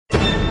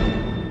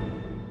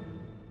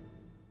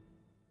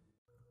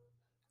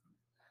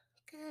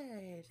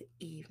Good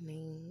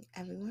evening,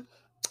 everyone.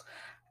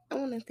 I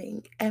want to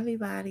thank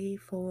everybody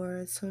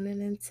for tuning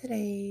in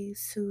today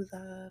to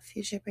the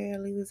Future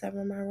Paralegals of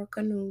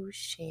America News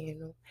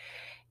channel.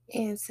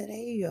 And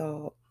today,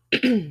 y'all,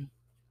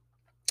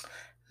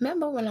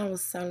 remember when I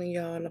was telling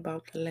y'all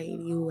about the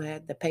lady who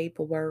had the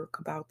paperwork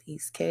about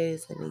these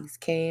kids and these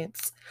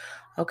camps?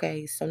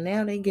 Okay, so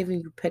now they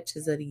giving you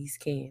pictures of these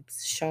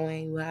camps,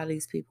 showing you how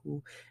these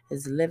people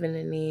is living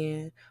in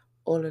there,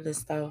 all of this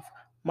stuff.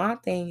 My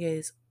thing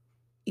is,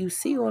 you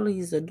see all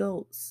these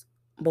adults,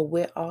 but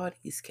where are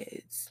these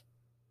kids?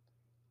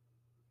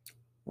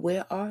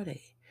 Where are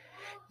they?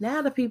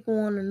 Now the people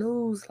on the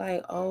news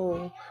like,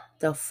 oh,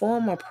 the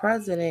former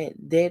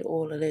president did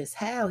all of this.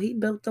 How? He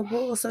built the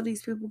wall so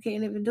these people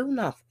can't even do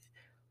nothing.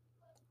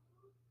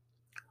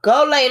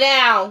 Go lay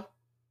down.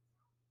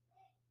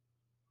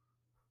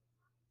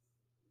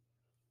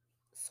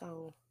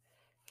 So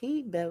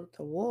he built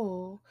the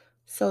wall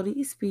so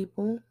these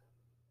people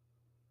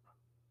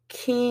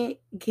can't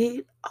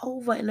get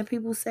over. And the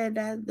people said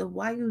that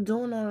why you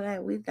doing all of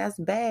that? That's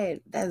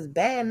bad. That's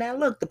bad. Now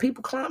look, the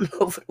people climbing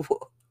over the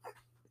wall.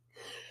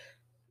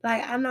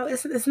 Like, I know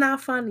it's not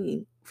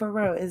funny. For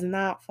real. It's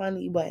not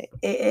funny, but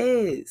it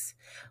is.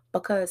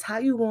 Because how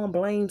you gonna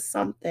blame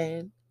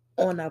something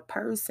on a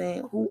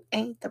person who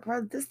ain't the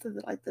president? This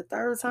is like the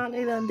third time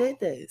they done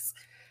did this.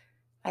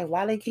 Like,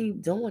 why they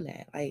keep doing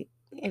that? Like,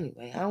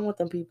 anyway, I don't want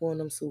them people in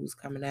them suits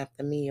coming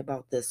after me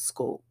about this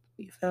scoop.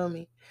 You feel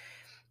me?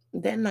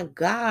 Then the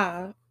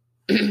guy,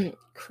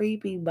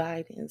 creepy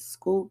Biden,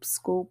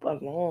 scoop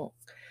along,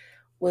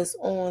 was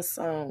on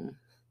some,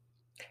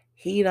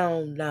 he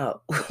don't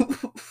know.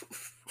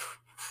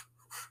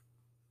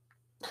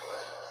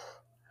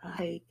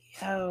 Like,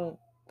 yo,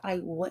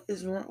 like, what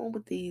is wrong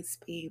with these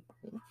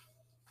people?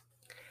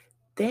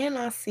 Then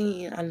I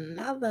seen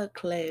another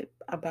clip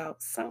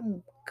about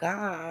some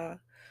guy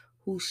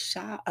who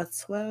shot a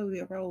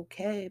 12-year-old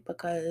kid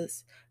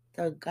because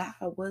the guy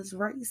was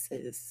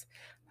racist.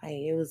 Like,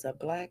 it was a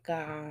black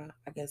guy.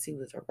 I guess he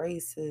was a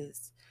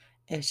racist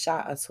and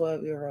shot a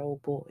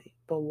 12-year-old boy.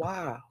 But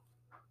wow,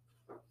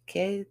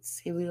 kids,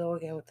 here we go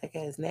again with the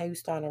kids. Now you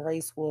starting a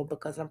race war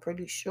because I'm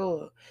pretty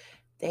sure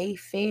they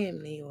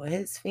family or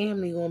his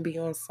family gonna be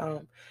on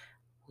some,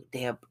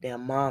 they're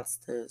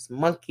monsters,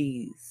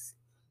 monkeys,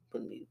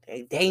 but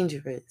they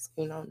dangerous.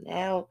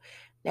 Now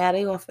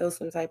they gonna feel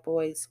some type of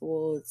way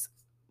towards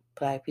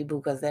black people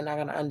because they're not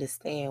gonna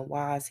understand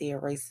why is he a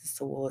racist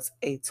towards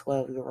a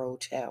 12-year-old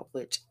child,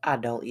 which I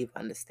don't even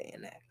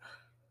understand that.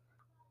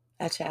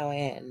 That child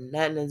had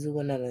nothing to do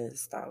with none of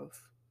this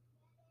stuff.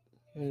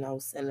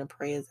 Sending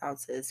prayers out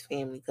to his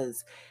family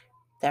because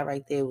that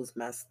right there was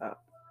messed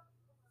up.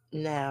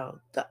 Now,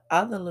 the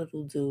other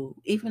little dude,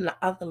 even the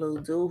other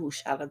little dude who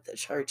shot up the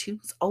church, he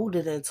was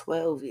older than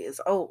 12 years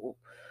old.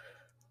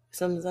 You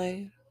see what I'm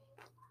saying?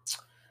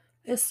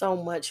 There's so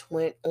much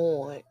went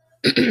on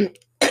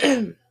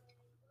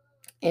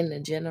in the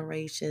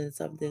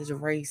generations of this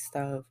race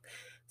stuff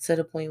to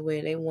the point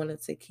where they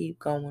wanted to keep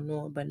going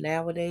on. But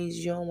nowadays,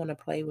 you don't want to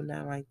play with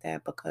nothing like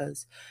that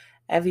because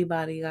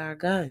everybody got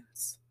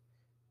guns.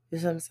 You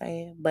know what I'm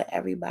saying? But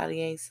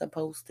everybody ain't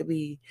supposed to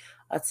be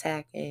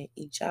attacking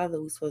each other.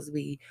 We're supposed to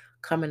be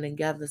coming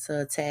together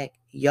to attack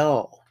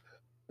y'all.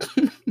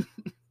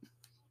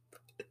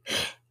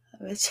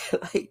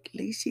 Like, at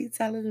least she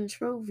telling the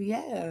truth.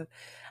 Yeah,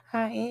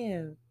 I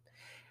am.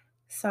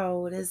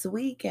 So this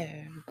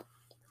weekend,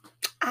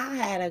 I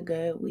had a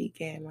good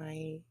weekend.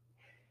 Like,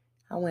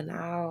 I went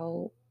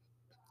out,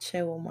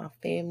 chill with my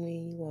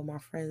family, with my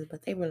friends,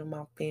 but they really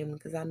my family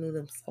because I knew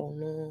them so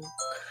long.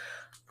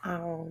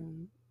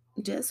 Um,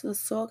 just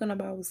was talking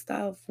about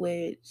stuff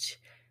which,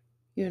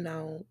 when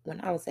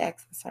I was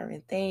asking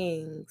certain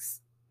things.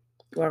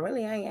 Well,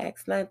 really, I ain't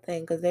asked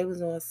nothing because they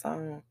was on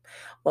some.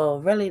 Well,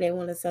 really, they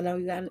wanted to know,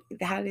 you got,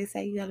 how they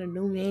say, you got a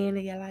new man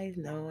in your life?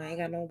 No, I ain't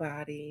got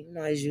nobody,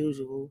 as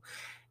usual.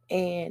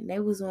 And they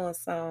was on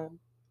some,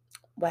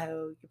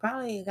 well, you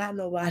probably ain't got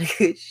nobody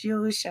because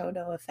you don't show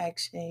no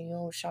affection. You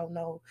don't show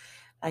no,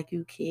 like,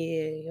 you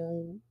care.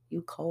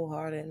 You cold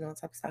hearted and all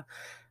type of stuff.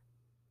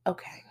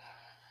 Okay,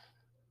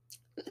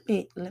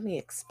 let me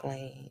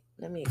explain.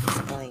 Let me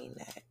explain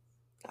that.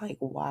 Like,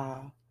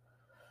 wow,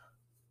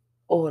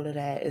 all of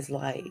that is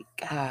like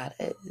God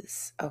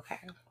is okay.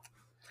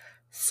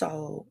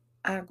 So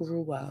I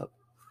grew up.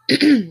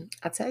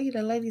 I tell you,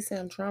 the lady said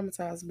I'm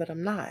traumatized, but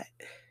I'm not.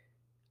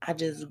 I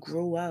just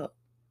grew up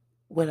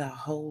with a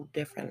whole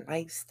different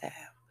lifestyle.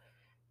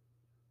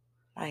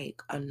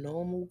 Like a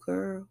normal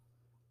girl,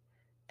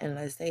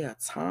 unless they a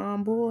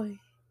tomboy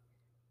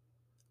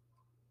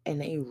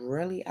and they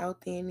really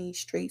out there in these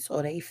streets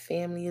or they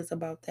family is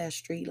about that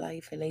street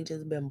life and they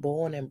just been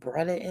born and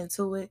bred it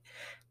into it,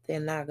 they're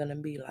not gonna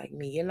be like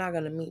me. You're not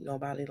gonna meet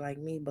nobody like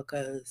me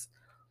because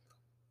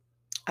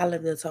I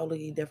lived a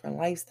totally different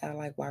lifestyle.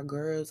 Like, while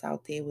girls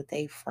out there with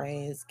their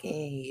friends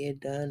getting hair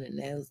done and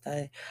nails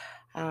done,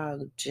 I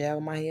gel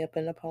my hair up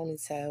in a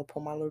ponytail,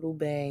 put my little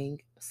bang.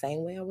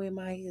 Same way I wear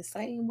my hair.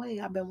 Same way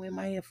I've been wearing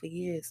my hair for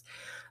years.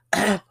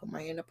 put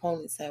my hair in a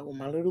ponytail with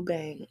my little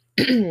bang,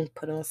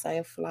 put on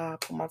same fly,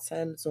 put my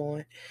Timbs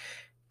on,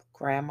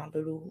 grab my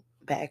little,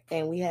 back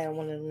then we had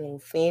one of the little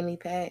fanny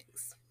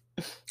packs.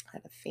 I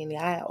had a Fendi.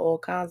 I had all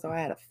kinds of. I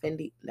had a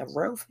Fendi, the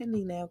real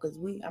Fendi now, because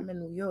I'm in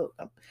New York.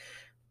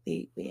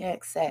 We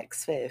had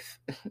Saks Fifth,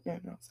 So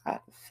I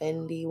had a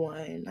Fendi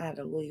one. I had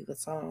a Louis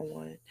Vuitton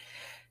one,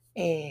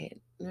 and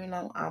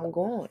I'm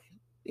going.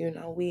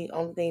 We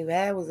only thing we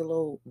had was a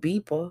little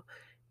beeper.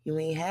 You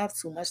ain't have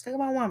too much. Think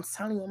about what I'm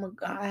telling you.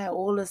 I had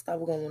all this stuff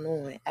going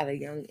on at a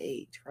young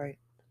age, right?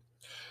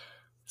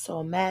 So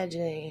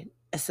imagine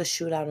it's a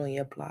shootout on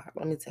your block.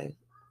 Let me tell you,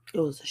 it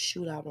was a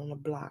shootout on the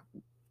block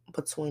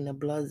between the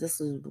Bloods.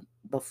 This is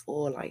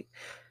before, like,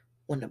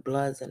 when the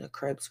Bloods and the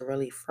Crips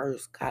really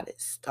first got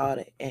it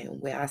started, and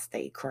where I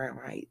stayed, Crown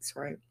Heights,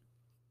 right?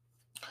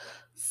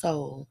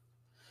 So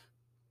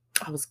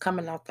I was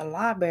coming out the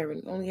library,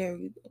 and only hear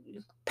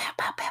you pow,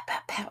 pow, pow, pow,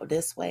 pow,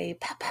 this way,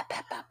 pow, pow,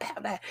 pow, pow,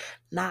 pow, that.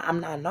 Nah, I'm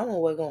not knowing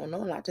what's going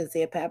on. I just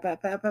hear pow, pow,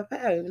 pow, pow,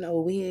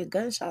 pow. We hear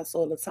gunshots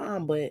all the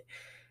time, but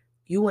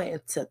you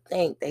went to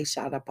think they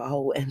shot up a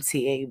whole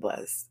MTA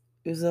bus.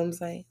 You see what I'm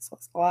saying? So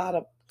it's a lot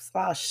of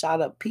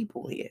shot up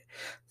people here.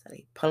 So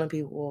they pulling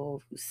people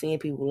off. You seeing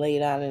people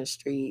laid out in the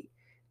street.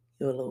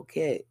 You're a little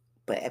kid,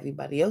 but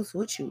everybody else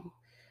with you.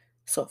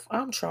 So if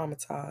I'm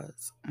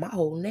traumatized, my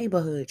whole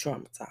neighborhood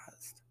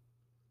traumatized.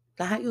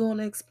 Now how you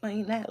gonna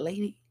explain that,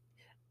 lady?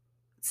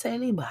 To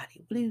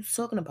anybody? What are you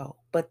talking about?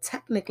 But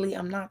technically,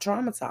 I'm not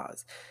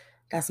traumatized.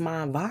 That's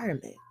my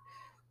environment.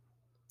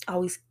 I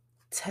always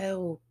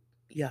tell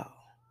y'all,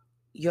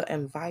 your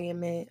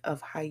environment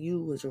of how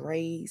you was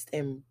raised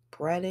and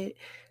bred it,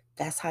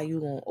 that's how you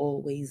gonna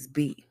always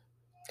be.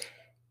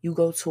 You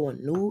go to a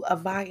new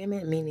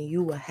environment, meaning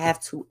you will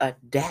have to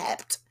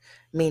adapt,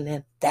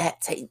 meaning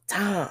that take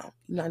time.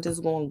 You're not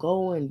just gonna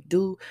go and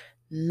do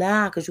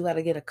because you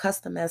gotta get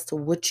accustomed as to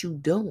what you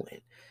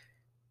doing.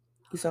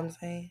 You see what I'm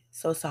saying?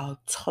 So it's a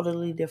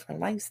totally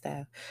different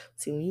lifestyle.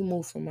 See, when you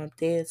move from up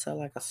there to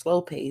like a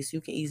slow pace,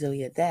 you can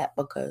easily adapt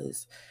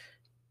because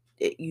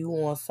you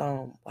want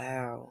some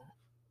wow.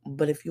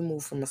 But if you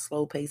move from a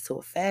slow pace to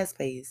a fast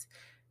pace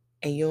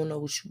and you don't know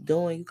what you're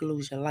doing, you can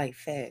lose your life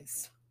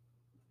fast.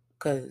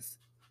 Cause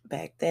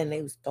back then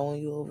they was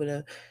throwing you over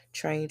the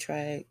train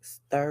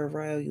tracks, third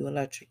rail, you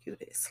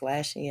electrocuted,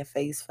 slashing your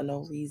face for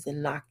no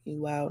reason, knocking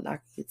you out,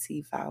 knocking your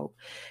teeth out,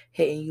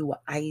 hitting you with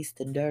ice,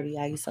 the dirty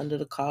ice under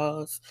the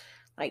cars,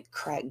 like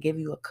crack, give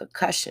you a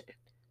concussion.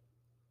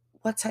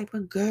 What type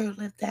of girl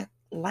lived that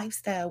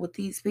lifestyle with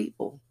these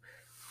people?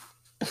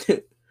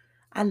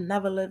 I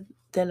never lived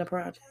in the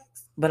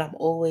projects, but I'm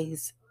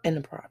always in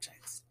the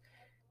projects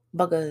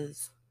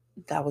because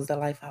that was the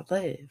life I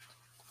lived.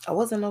 I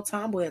wasn't no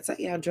tomboy. I tell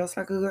you, I dressed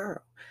like a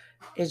girl.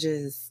 It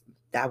just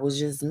that was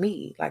just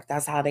me. Like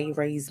that's how they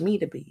raised me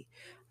to be.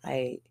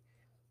 Like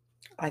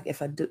like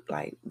if I do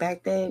like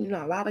back then,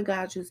 a lot of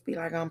guys used to be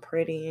like I'm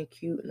pretty and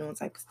cute and all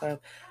type of stuff.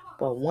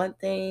 But one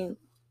thing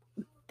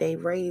they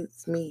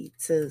raised me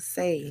to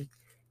say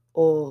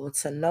or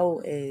to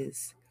know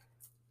is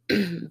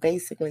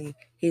basically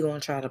he gonna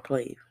try to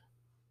play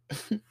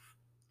you.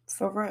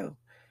 For real.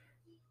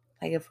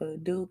 Like if a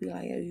dude be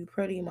like, "Yo, you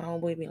pretty," my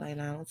homeboy be like,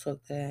 "Nah, don't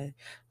talk to that.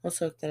 Don't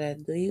talk to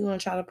that dude. He gonna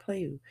try to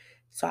play you."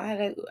 So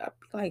I'd be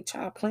like,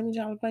 try to play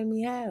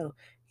me how?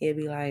 He'd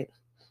be like,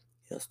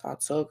 he'll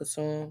start talking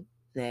to him.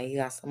 Now he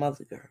got some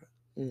other girl.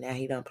 Now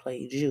he done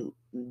played you.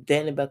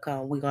 Then it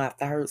become we gonna have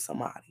to hurt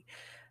somebody.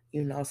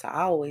 So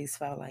I always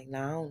felt like,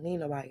 nah, I don't need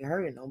nobody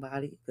hurting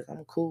nobody because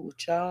I'm cool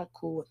with y'all. I'm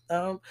cool with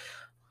them.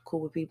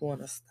 Cool with people in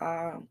the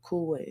Star. I'm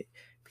cool with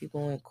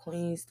people in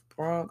Queens, the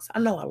Bronx. I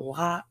know a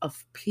lot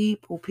of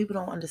people. People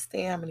don't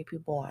understand how many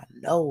people I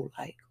know.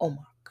 Like, oh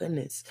my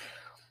goodness.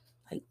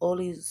 Like all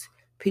these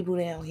people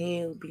down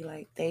here would be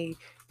like they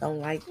don't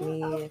like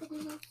me and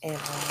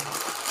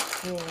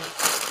you know,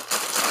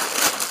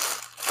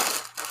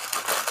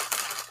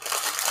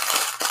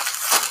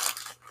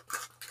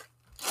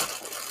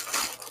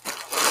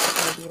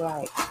 they be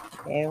like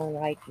they don't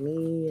like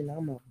me and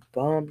I'm a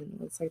bum and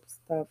all type of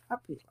stuff. I'd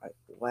be like,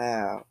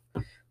 wow.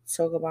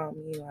 Talk about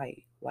me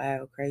like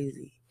wow,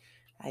 crazy.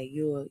 Like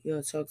you'll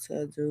talk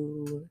to a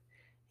dude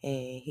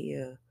and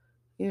he'll,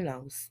 you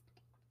know,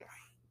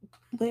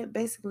 but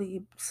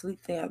basically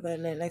sleep together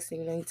and then next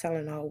thing you know you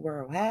telling the whole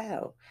world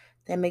how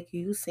that make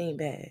you seem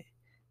bad.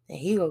 And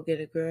he go get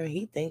a girl and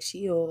he thinks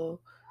she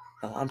all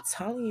I'm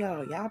telling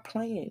y'all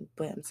playing.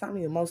 But I'm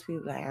telling you, most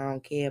people like, I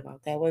don't care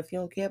about that. Well, if you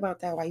don't care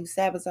about that, why you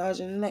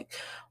sabotaging the next?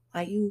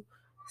 Why you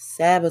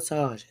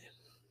sabotaging?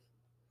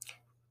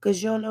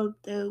 Cause you don't know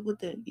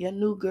what your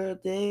new girl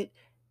did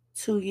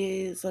 2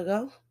 years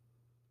ago.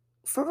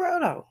 For real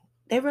though.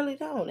 They really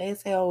don't. They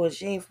say, oh, well,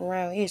 she ain't from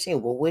around here. She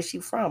ain't, well, where's she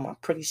from? I'm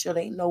pretty sure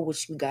they know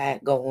what you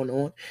got going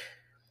on.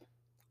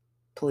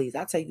 Please,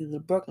 I take you to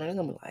Brooklyn. They're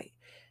gonna be like,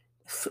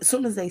 as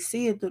soon as they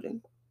see it,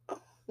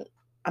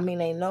 I mean,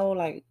 they know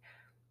like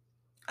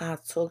I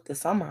talk to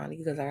somebody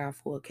because I got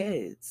 4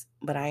 kids,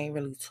 but I ain't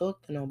really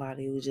talk to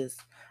nobody. It was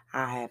just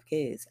I have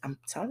kids. I'm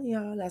telling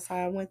y'all, that's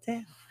how it went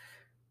down.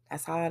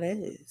 That's how it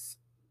is.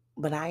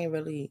 But I ain't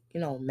really,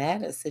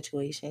 mad at the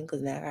situation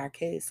because now I got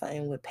kids,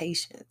 something with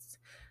patience.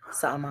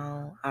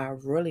 Something I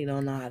really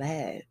don't know how to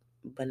have.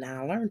 But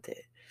now I learned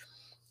it.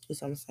 You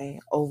know what I'm saying?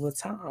 Over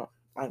time.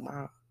 Like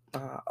my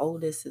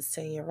oldest is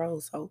 10-year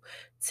old. So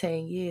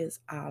 10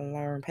 years I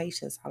learned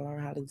patience. I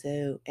learned how to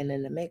do. And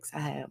in the mix I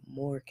have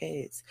more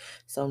kids.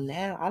 So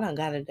now I done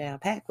got it down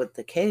packed with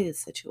the kids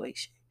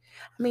situation.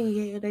 I mean,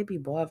 yeah, they be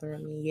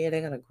bothering me. Yeah,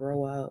 they're gonna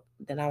grow up.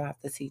 Then I'll have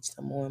to teach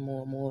them more and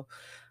more and more.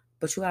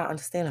 But you gotta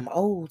understand I'm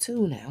old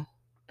too now.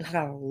 And I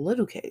got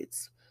little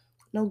kids.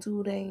 No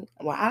dude ain't.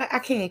 Well, I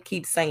can't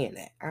keep saying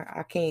that.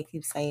 I can't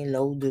keep saying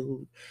no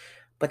dude.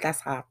 But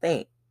that's how I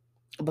think.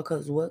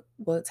 Because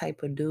what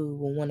type of dude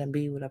will want to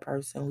be with a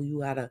person who you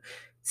gotta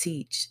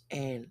teach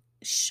and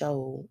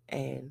show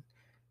and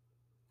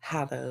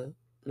how to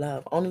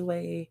love? Only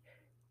way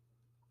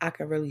I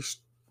can really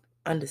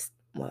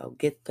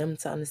get them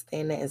to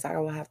understand that is I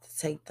will have to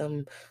take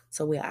them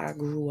to where I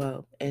grew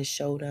up and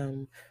show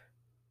them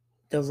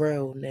the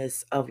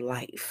realness of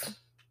life.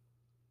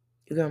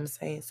 You know what I'm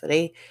saying? So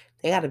they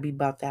got to be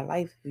about that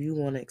life if you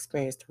want to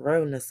experience the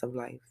realness of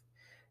life.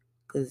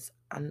 Because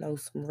I know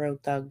some real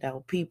thugged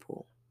out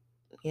people.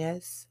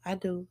 Yes, I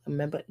do.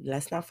 Remember,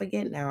 let's not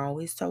forget now, I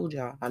always told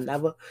y'all, I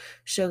never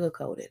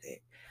sugarcoated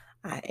it.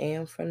 I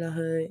am from the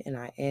hood and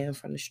I am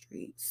from the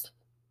streets.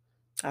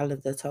 I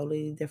lived a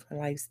totally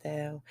different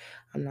lifestyle.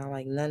 I'm not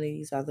like none of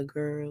these other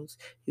girls.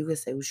 You can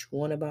say what you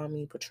want about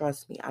me, but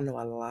trust me, I know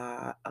a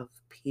lot of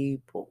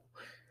people.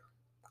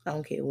 I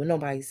don't care what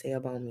nobody say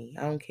about me.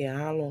 I don't care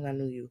how long I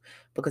knew you.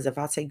 Because if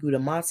I take you to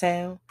my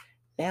town,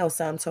 now it's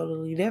something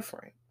totally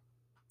different.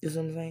 You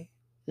know what I'm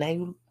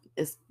saying?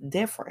 It's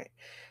different.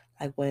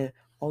 Like when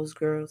most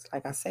girls,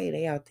 like I say,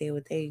 they out there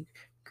with they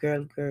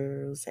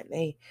girls and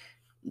they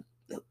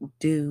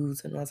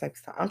dudes and all type of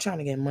stuff. I'm trying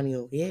to get money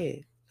over here.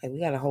 Like we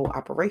got a whole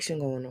operation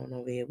going on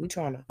over here. We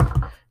trying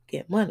to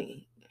get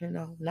money.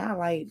 Not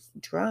like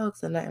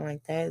drugs or nothing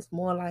like that. It's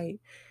more like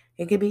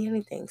it could be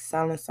anything.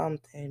 Selling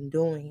something,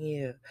 doing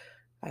here.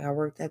 Like I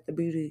worked at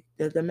the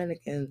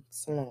Dominican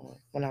salon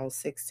when I was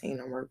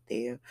 16. I worked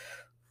there.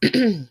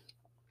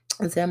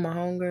 I said my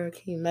homegirl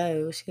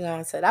Chemo, she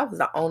got said that was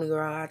the only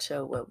girl I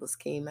chose with was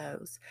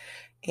Chemo's.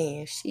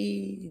 And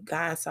she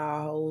got into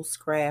a whole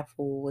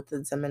scraffle with the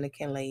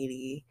Dominican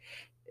lady.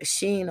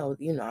 She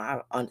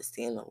I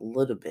understand a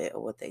little bit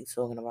of what they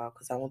talking about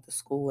because I went to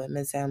school at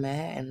Midtown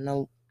Manhattan.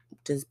 No,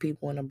 just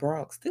people in the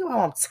Bronx. Think about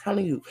what I'm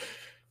telling you.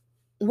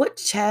 What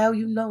child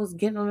is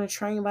getting on a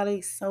train by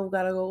themselves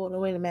gotta go all the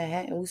way to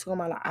Manhattan? We talking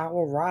about an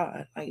hour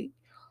ride. Like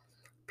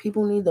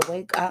people need to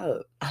wake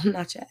up. I'm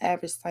not your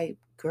average type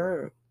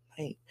girl.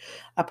 Like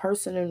a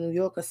person in New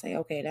York will say,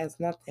 okay, that's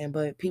nothing,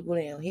 but people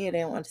down here they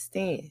don't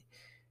understand.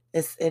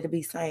 It'll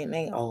be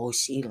saying, oh,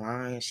 she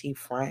lying, she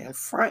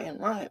fronting,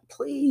 lying.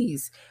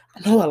 Please.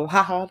 I know a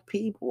lot of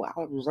people. I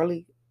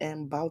really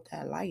am about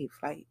that life.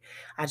 Like,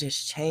 I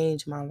just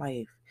changed my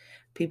life.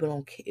 People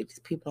don't care.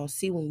 People don't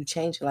see when you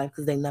change your life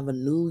because they never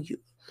knew you.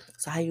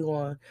 So how you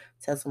gonna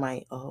tell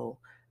somebody, oh,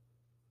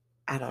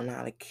 I don't know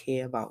how to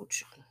care about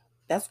you?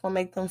 That's gonna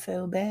make them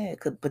feel bad.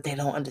 But they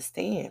don't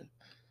understand.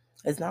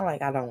 It's not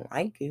like I don't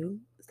like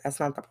you. That's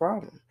not the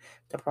problem.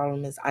 The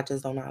problem is I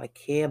just don't know how to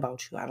care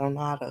about you. I don't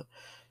know how to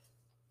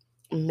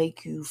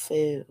make you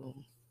feel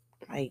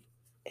like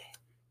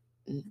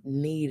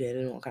needed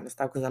and all kind of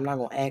stuff because I'm not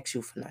gonna ask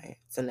you for nothing.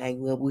 So now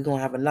we're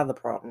gonna have another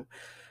problem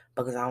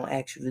because I don't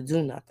ask you to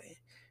do nothing.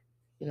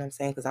 You know what I'm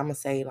saying? Because I'm gonna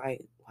say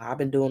like, well, I've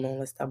been doing all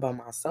this stuff by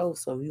myself.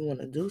 So if you want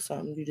to do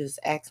something, you just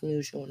ask me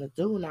what you want to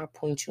do, and I'll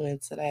point you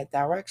into that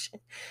direction.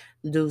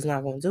 The dude's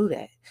not gonna do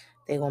that.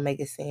 They gonna make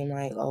it seem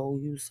like, oh,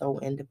 you so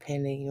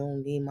independent, you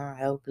don't need my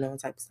help and all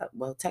type of stuff.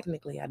 Well,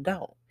 technically, I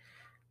don't.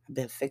 I've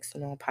been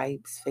fixing on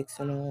pipes,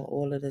 fixing on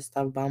all of this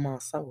stuff by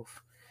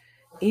myself.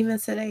 Even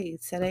today,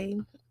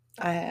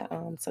 I had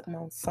took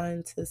my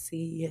son to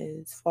see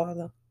his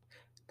father.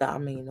 The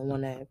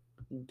one that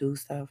do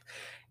stuff,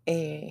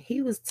 and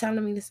he was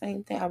telling me the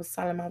same thing. I was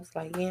telling him, I was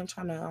like, yeah, I'm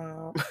trying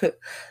to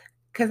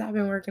cause I've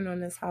been working on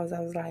this house.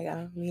 I was like,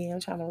 yeah, I'm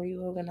trying to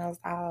reorganize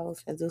the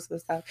house and do some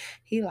stuff.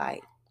 He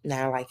like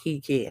now, like he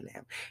kid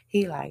now.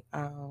 He like,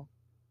 well,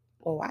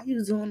 why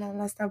you doing all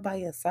that stuff by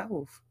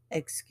yourself?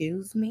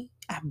 Excuse me?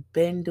 I've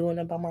been doing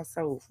it by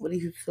myself. What are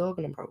you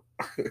talking about?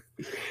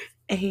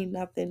 Ain't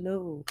nothing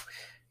new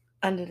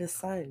under the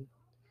sun.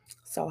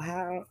 So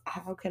how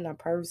can a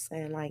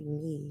person like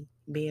me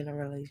be in a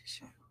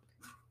relationship?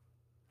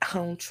 I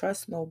don't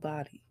trust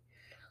nobody.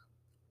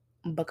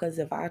 Because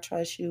if I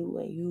trust you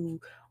and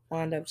you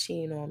wind up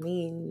cheating on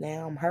me,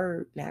 now I'm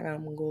hurt. Now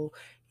I'm gonna go,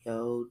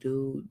 yo,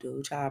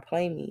 dude, try to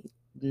play me.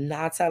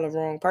 Not tell the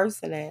wrong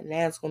person that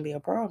now it's gonna be a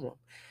problem.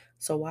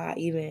 So why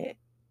even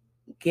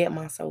get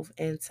myself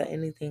into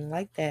anything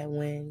like that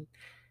when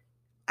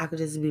I could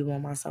just be by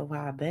myself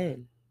how I've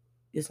been?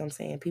 You know what I'm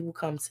saying? People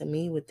come to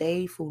me with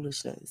their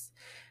foolishness.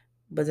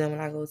 But then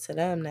when I go to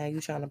them, now you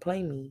trying to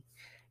play me.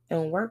 It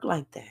don't work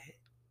like that.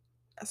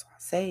 That's what I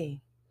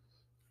say.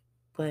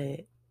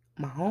 But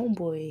my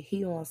homeboy,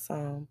 he on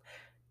some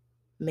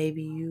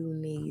maybe you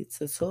need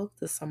to talk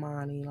to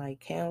somebody,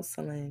 like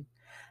counseling.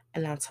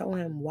 And I told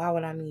him, why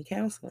would I need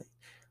counseling?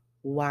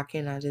 Why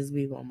can't I just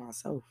be by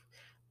myself?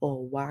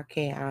 Or why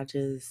can't I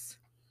just,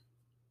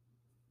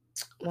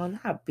 well,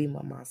 not be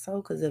by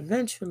myself? Because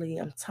eventually,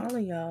 I'm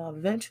telling y'all,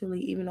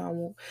 eventually, even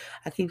though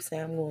I keep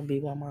saying I'm going to be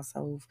by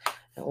myself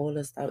and all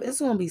this stuff, it's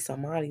going to be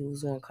somebody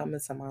who's going to come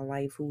into my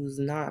life who's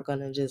not going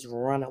to just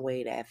run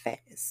away that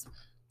fast.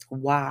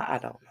 Why? I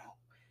don't know.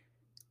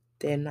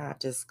 They're not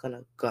just going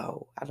to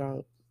go.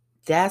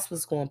 That's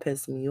what's going to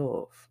piss me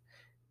off.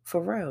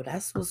 For real,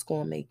 that's what's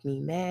going to make me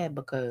mad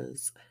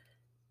because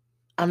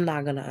I'm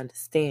not going to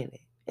understand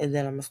it. And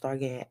then I'm going to start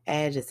getting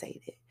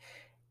agitated.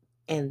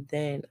 And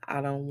then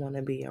I don't want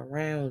to be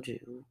around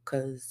you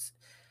because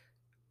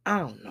I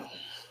don't know.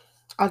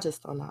 I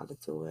just don't know how to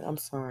do it. I'm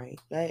sorry.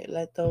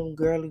 Let them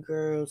girly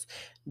girls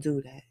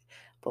do that.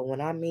 But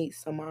when I meet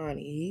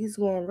somebody, he's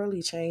going to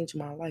really change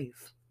my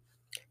life.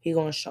 He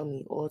going to show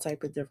me all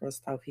type of different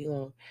stuff. He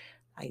going to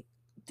like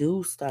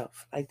do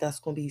stuff. Like that's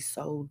going to be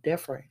so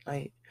different.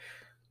 Like,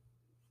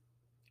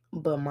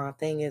 but my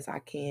thing is I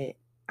can't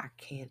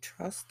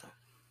trust them.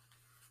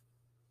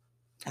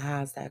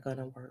 How's that going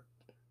to work?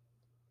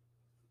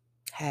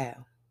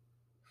 How?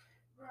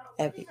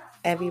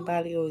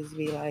 Everybody always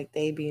be like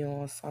they be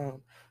on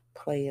some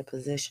player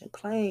position.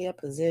 Playing your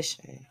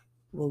position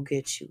will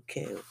get you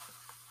killed.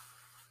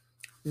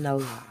 No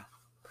lie.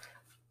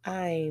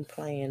 I ain't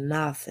playing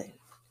nothing.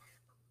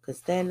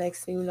 Because then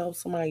next thing you know,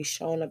 somebody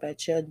showing up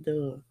at your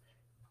door,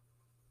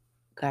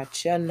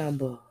 got your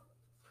number.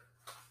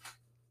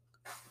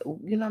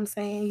 You know what I'm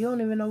saying? You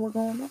don't even know what's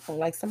going on.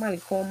 Like somebody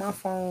called my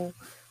phone.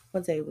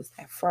 What day was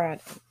that?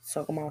 Friday.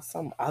 Talking about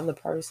some other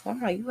person.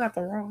 I'm like, you got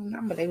the wrong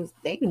number. They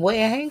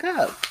wouldn't hang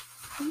up.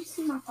 Can you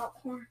see my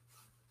popcorn?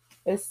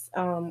 It's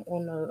on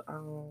the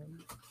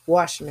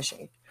washing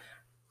machine.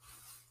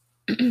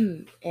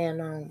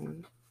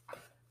 And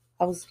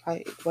I was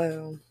like,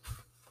 well,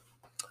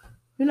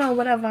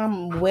 wherever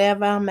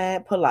I'm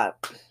at, pull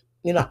up.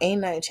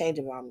 Ain't nothing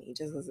changing about me.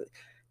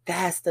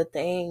 That's the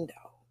thing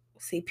though.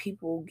 See,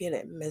 people get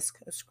it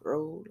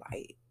misconstrued.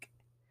 Like,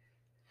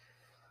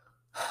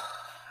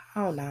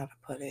 I don't know how to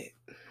put it.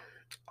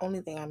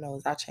 Only thing I know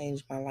is I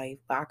changed my life,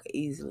 but I could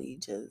easily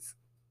just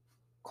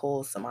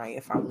call somebody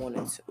if I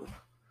wanted to.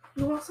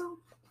 You want some?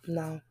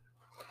 No.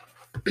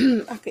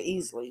 I could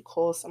easily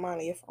call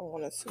somebody if I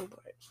wanted to,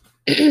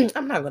 but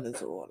I'm not gonna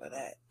do all of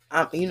that.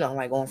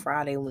 Like on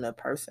Friday when a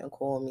person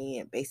called me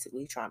and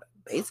basically trying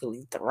to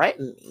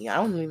threaten me. I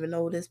don't even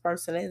know who this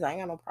person is. I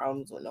ain't got no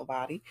problems with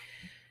nobody.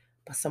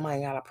 But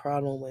somebody got a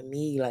problem with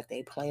me, like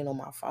they playing on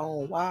my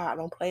phone. Why? I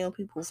don't play on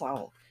people's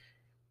phone.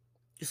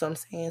 You see what I'm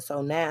saying?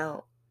 So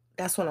now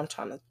that's what I'm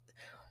trying to.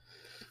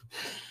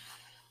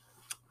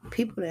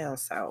 People down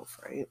south,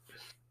 right?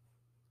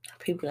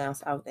 People down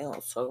south, they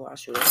don't talk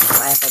about you. They don't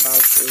laugh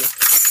about you.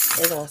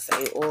 They gonna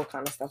say all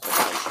kind of stuff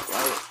about you,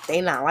 right?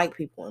 They not like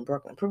people in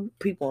Brooklyn.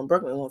 People in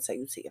Brooklyn won't tell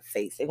you to your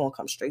face. They gonna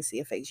come straight to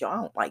your face. Yo, I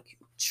don't like you.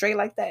 Straight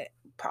like that.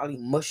 Probably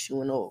mush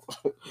you and all.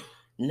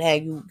 Now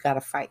you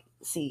gotta fight.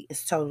 See,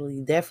 it's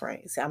totally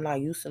different. See, I'm not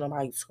used to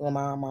nobody screaming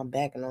on my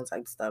back and all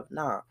type of stuff.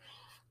 Nah.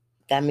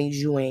 That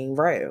means you ain't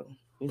real.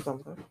 You know what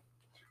I'm saying?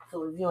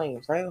 So if you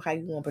ain't real, how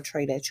you gonna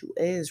portray that you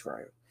is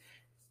real?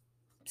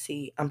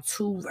 See, I'm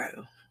too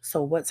real.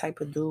 So what type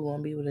of dude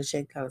gonna be with a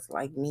chick that's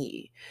like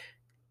me?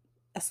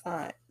 That's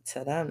not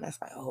to them. That's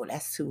like, oh,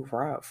 that's too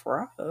rough.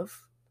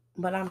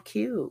 But I'm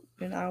cute.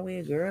 I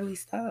wear girly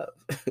stuff.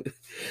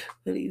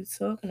 What are you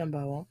talking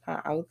about? I'm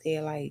not out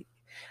there like,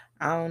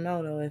 I don't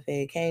know though. If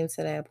it came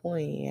to that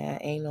point, yeah,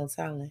 ain't no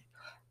telling.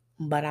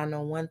 But I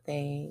know one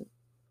thing.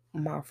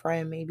 My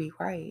friend may be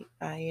right.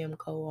 I am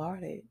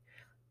cold-hearted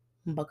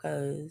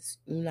because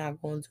you're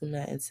not going to do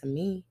nothing to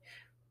me.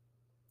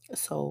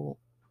 So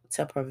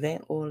to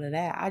prevent all of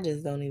that, I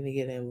just don't even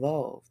get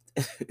involved.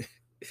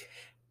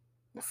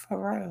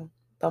 For real.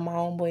 But my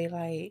homeboy,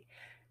 like,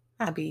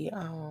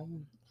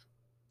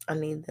 I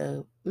need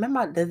to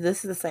remember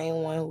this is the same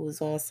one who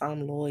was on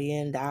some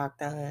lawyer and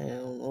doctor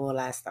and all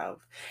that stuff.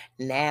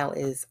 Now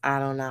is I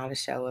don't know how to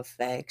show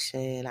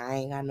affection. I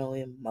ain't got no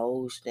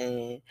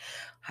emotion.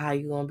 How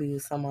you gonna be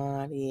with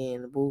somebody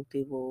and boo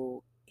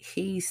people?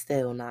 He's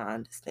still not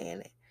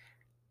understanding.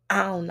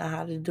 I don't know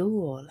how to do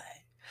all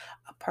that.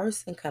 A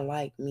person can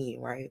like me,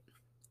 right?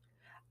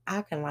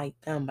 I can like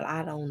them, but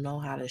I don't know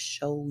how to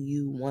show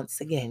you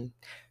once again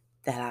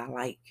that I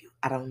like you.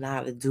 I don't know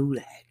how to do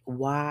that.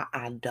 Why?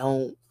 I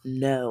don't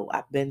know.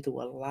 I've been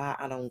through a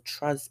lot. I don't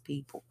trust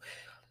people.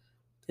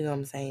 You know what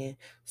I'm saying?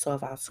 So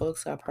if I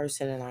talk to a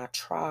person and I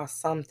try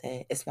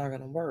something, it's not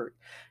gonna work.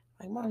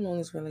 Like my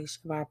longest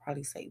relationship, I'd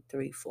probably say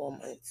 3-4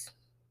 months.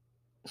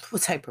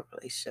 What type of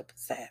relationship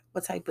is that?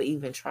 What type of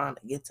even trying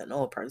to get to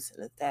know a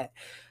person is that?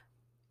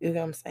 You know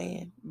what I'm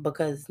saying?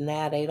 Because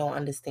now they don't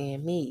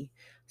understand me.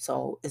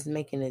 So it's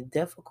making it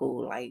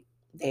difficult. Like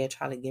they're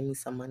trying to give me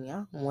some money.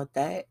 I don't want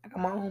that. I got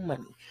my own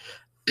money.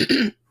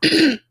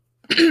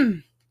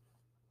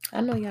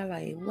 I know y'all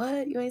like,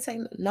 what? You ain't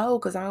saying no,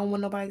 because I don't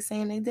want nobody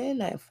saying they did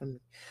nothing for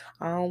me.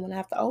 I don't want to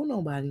have to owe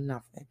nobody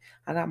nothing.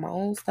 I got my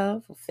own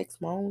stuff, I fix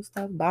my own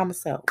stuff by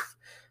myself.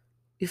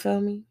 You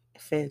feel me?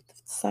 If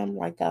it's something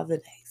like the other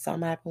day,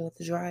 something happened with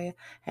the dryer,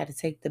 had to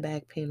take the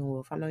back panel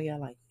off. I know y'all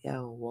like,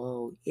 yo,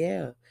 whoa,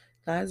 yeah.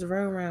 Guys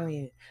real around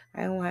here.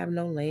 I don't have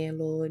no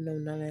landlord, no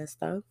none of that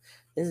stuff.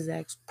 This is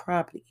actual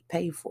property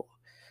paid for.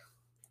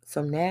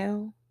 So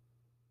now,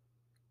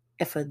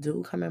 if a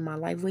dude come in my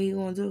life, what you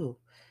gonna do?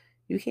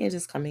 You can't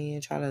just come in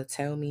and try to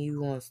tell me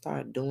you gonna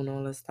start doing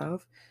all this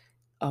stuff.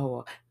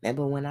 Oh,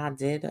 remember when I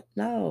did it?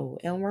 No,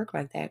 it don't work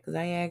like that because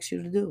I ain't asked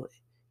you to do it.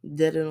 You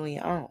did it on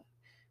your own.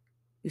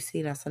 You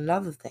see, that's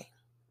another thing.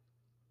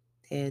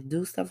 They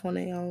do stuff on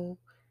their own.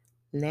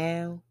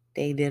 Now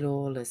they did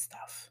all this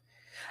stuff.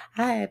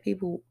 I had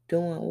people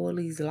doing all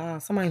these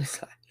lies. Somebody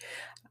was like,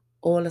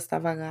 all the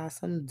stuff I got,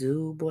 some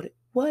dude bought it.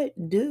 What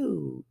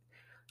dude?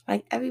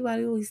 Like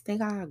everybody always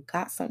think I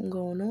got something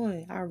going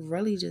on. I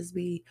really just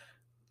be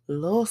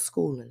law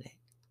schooling it.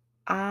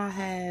 I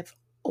have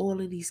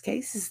all of these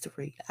cases to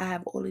read. I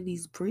have all of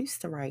these briefs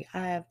to write.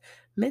 I have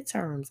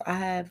midterms. I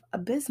have a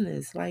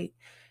business. Like,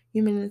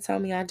 you mean to tell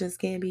me I just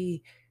can't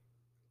be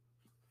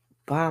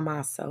by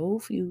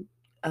myself? You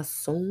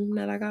assume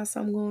that I got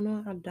something going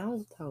on? I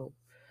don't, though.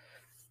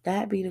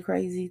 That be the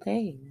crazy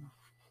thing.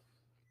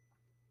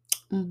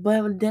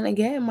 But then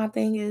again, my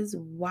thing is,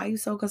 why you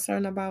so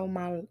concerned about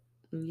my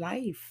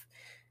life?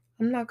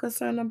 I'm not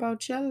concerned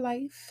about your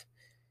life.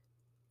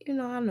 I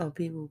know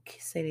people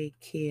say they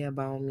care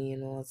about me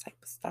and all type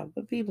of stuff,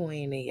 but people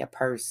ain't in your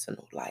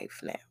personal life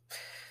now.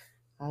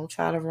 Don't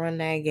try to run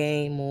that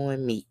game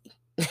on me.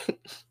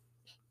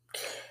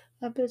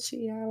 I bet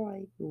y'all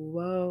like,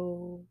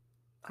 whoa.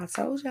 I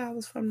told you I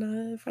was from the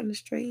hood, from the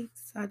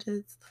streets. I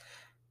just,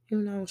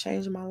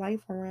 changing my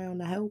life around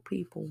to help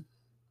people.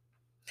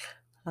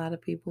 A lot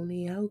of people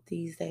need help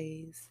these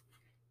days.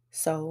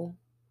 So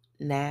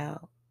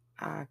now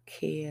I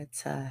care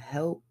to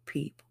help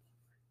people.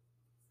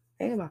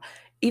 Think about it.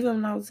 Even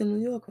when I was in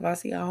New York, if I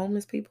see a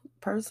homeless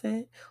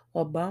person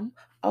or bum,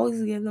 I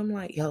always give them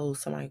like, yo,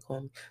 somebody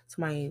call me.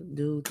 Somebody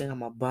dude think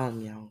I'm a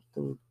bum, yo.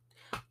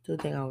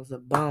 Dude think I was a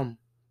bum.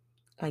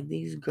 Like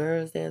these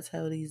girls, they'll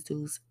tell these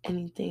dudes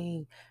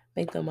anything,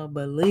 make them a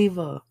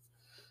believer.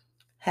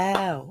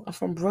 How? I'm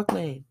from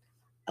Brooklyn.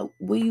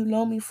 Where you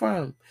know me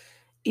from?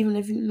 Even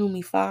if you knew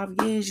me 5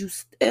 years, you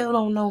still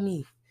don't know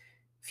me.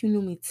 If you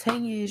knew me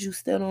 10 years, you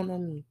still don't know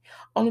me.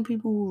 Only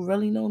people who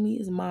really know me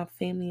is my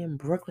family in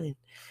Brooklyn.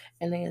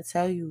 And they'll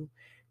tell you,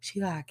 she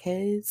got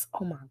kids.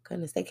 Oh my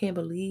goodness. They can't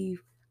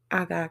believe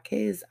I got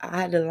kids.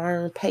 I had to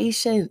learn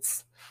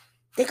patience.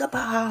 Think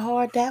about how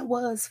hard that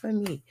was for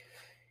me.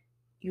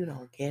 You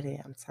don't get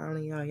it. I'm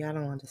telling y'all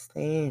don't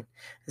understand.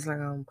 It's like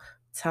I'm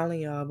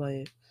telling y'all,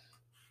 but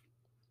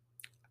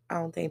I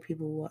don't think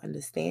people will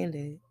understand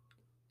it.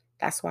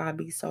 That's why I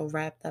be so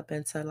wrapped up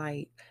into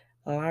like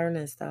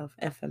learning stuff,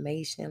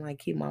 information, like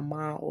keep my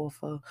mind off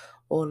of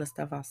all the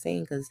stuff I've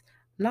seen because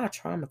I'm not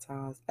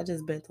traumatized. I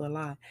just been through a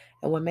lot.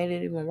 And what made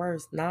it even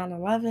worse,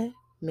 9/11,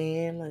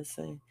 man,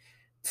 listen,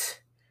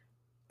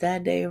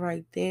 that day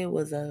right there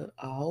was a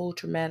whole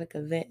traumatic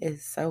event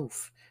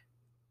itself.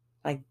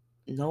 Like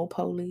no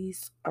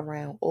police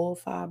around all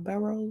 5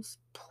 boroughs.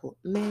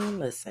 Man,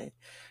 listen.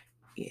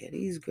 Yeah,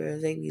 these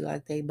girls, they be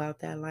like they about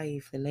that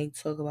life and they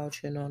talk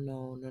about you. No,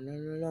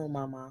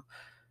 mama.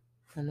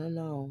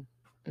 No.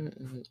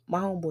 Mm-mm.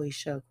 My homeboy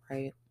Shook,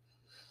 right?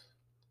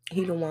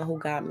 He the one who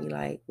got me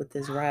like with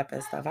this rap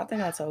and stuff. I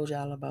think I told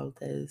y'all about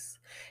this.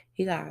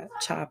 He got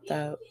chopped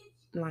up,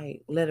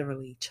 like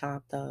literally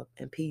chopped up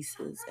in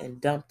pieces and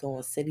dumped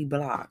on city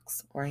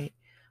blocks, right?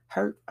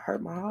 Hurt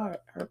my heart,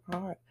 hurt my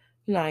heart.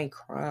 I ain't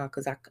cry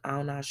because I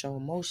don't not show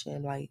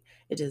emotion. Like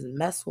it just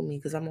messed with me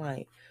because I'm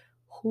like,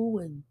 who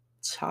would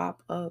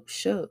chop up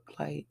Shook?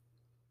 Like,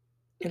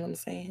 you know what I'm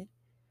saying?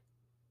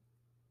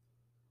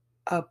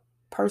 A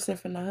person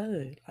from the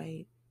hood.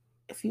 Like,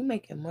 if you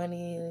making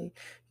money and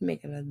you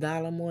making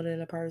 $1 more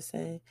than a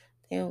person,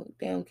 they don't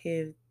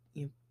care.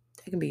 If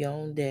they can be your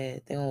own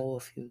dad. They don't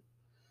off you.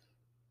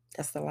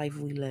 That's the life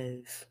we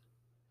live.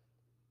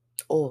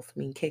 Off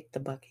mean kick the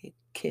bucket,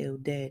 kill,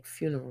 dead,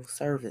 funeral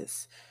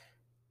service.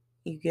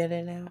 You get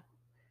it now?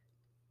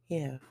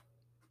 Yeah.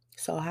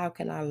 So how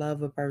can I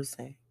love a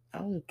person? I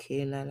don't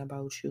care nothing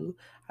about you.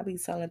 I be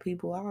telling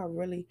people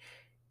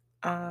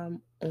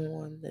I'm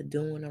on the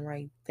doing the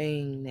right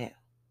thing now.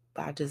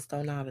 But I just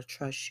don't know how to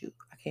trust you.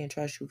 I can't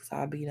trust you because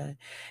I'll be done.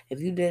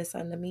 If you did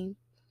something to me,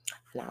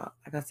 and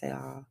like I said,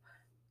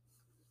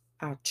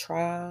 I'll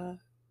try.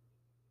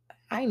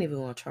 I ain't even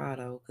gonna try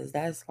though, because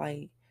that's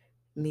like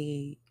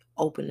me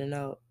opening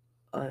up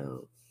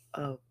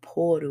a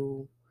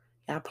portal.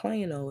 Y'all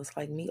playing though. It's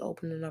like me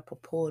opening up a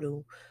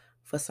portal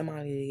for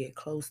somebody to get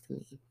close to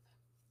me.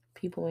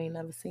 People ain't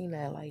never seen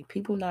that. Like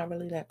people not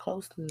really that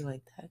close to me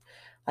like that.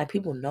 Like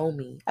people know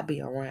me. I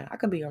be around. I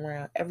could be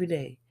around every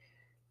day.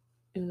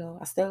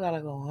 I still gotta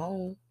go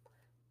home.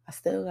 I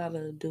still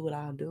gotta do what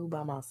I do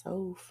by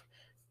myself.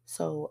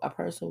 So a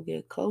person who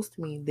get close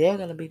to me, they're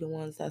gonna be the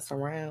ones that's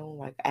around,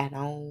 like at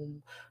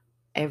home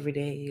every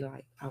day.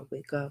 Like I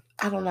wake up.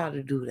 I don't know how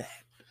to do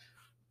that.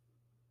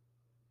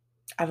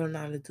 I don't know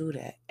how to do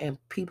that. And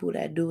people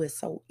that do it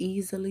so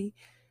easily,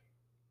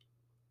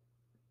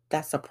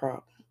 that's a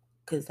problem.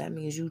 Cause that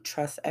means you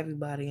trust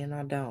everybody and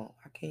I don't.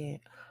 I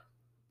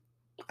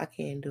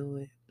can't do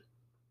it.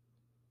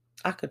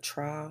 I could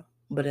try,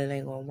 but it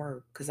ain't gonna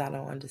work because I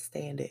don't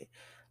understand it.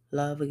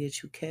 Love will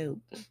get you killed.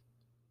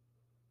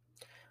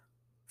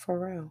 For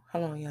real.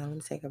 Hold on, y'all. Let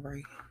me take a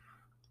break.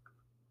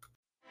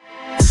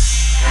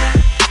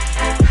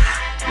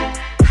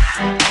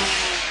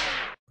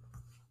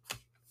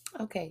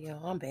 Okay,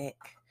 y'all, I'm back.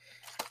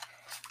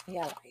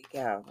 Y'all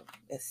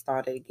it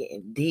started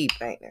getting deep,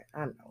 ain't it?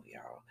 I know,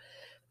 y'all.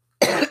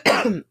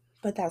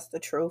 But that's the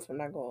truth. I'm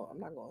not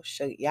gonna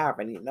show y'all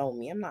already know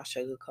me. I'm not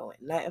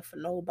sugarcoating nothing for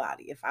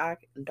nobody. If I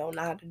don't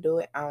know how to do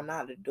it, I don't know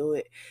how to do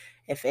it.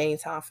 If it ain't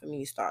time for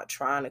me to start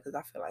trying it because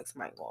I feel like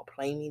somebody gonna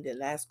play me, then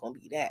that's gonna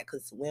be that.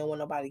 Because we don't want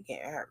nobody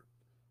getting hurt.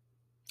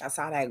 That's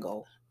how that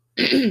go.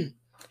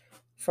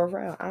 For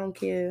real. I don't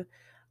care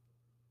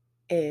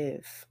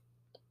if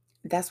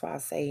that's why I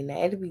say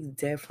now it'd be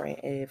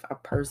different if a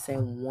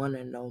person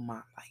wanna know my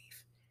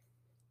life.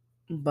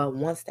 But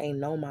once they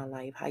know my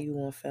life, how you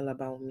gonna feel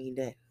about me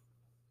then?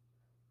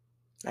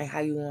 Like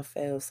how you gonna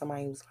feel if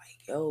somebody was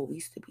like, yo, we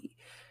used to be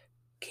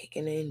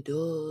kicking in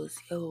doors,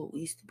 yo, we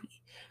used to be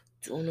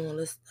doing all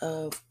this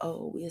stuff.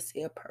 Oh, we'll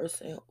see a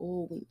person,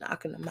 oh, we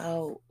knocking them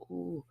out.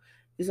 Ooh.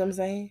 You see what I'm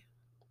saying?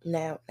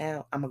 Now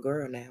I'm a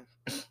girl now.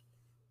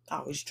 I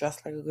always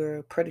dressed like a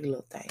girl, pretty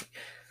little thing.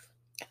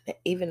 And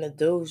even the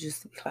dudes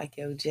used to be like,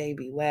 yo,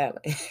 JB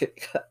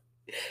wildin'.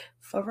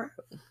 For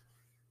real.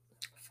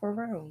 For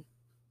real.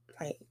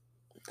 Like,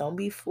 don't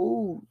be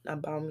fooled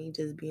about me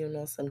just being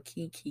on some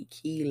key,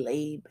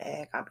 laid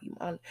back. I be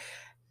on.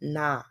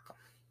 Nah.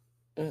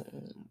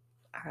 Mm-mm.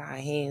 I got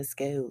hand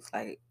skills.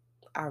 Like,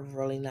 I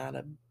really not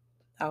a.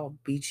 I'll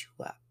beat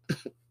you up.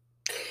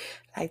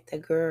 Like the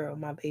girl,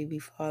 my baby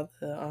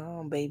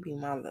father, baby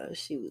mother,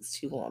 she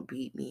gonna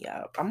beat me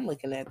up. I'm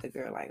looking at the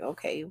girl like,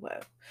 okay,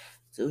 well,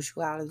 do what you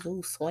gotta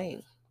do,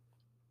 swing,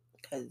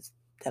 cause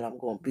then I'm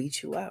gonna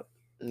beat you up.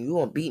 And you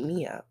gonna beat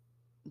me up.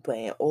 But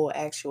in all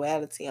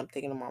actuality, I'm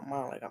thinking in my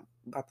mind like I'm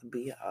about to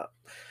beat her up,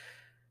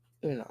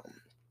 you know,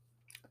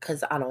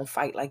 cause I don't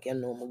fight like a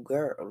normal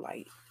girl.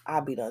 Like I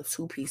be done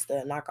 2-piece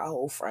to knock a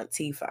whole front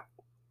teeth out.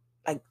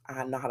 Like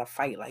I know how to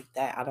fight like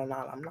that. I don't know.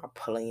 I'm not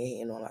pulling your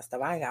hair and all that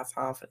stuff. I ain't got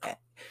time for that.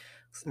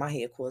 Cause my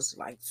hair costs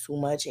like too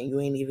much, and you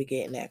ain't even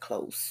getting that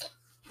close.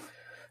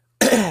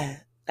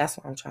 That's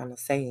what I'm trying to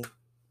say.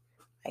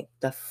 Like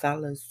the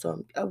fellas,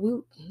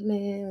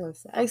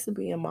 listen, I used to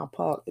be in my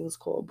park. It was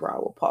called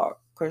Broward Park,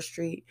 Chris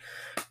Street.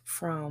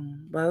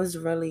 But it was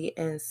really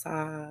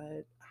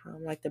inside,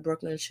 like the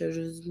Brooklyn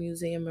Children's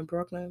Museum in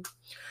Brooklyn.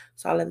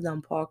 So I lived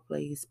on Park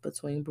Place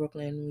between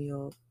Brooklyn and New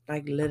York,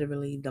 like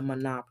literally the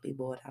Monopoly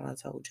board that I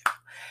told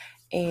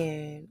you.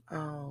 And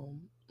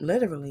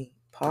literally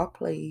Park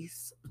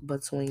Place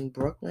between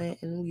Brooklyn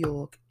and New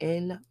York,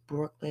 in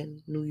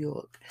Brooklyn, New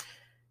York.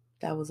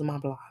 That was my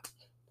block.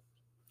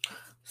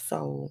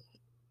 So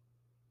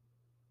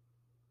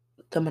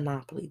the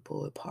Monopoly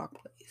board, Park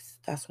Place.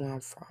 That's where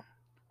I'm from.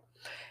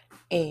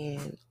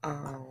 And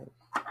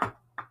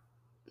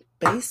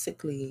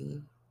basically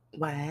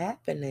what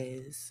happened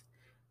is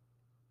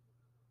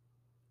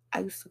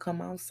I used to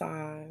come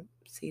outside,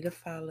 see the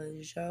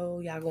fellas, yo,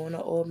 y'all going to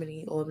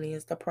Albany. Albany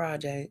is the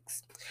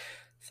projects.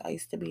 So I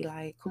used to be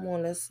like, come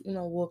on, let's,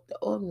 walk to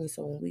Albany.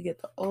 So when we get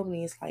to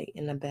Albany, it's like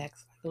in the back,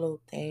 it's like a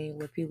little thing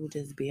where people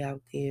just be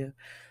out there.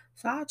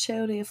 So I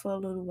chill there for a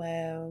little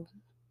while.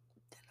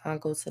 Then I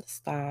go to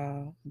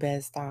the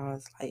Bed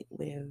Stars, like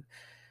where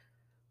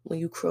when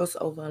you cross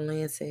over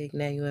Atlantic,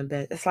 now you in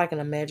bed. It's like an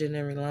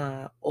imaginary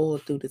line all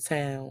through the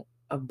town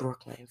of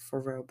Brooklyn.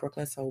 For real,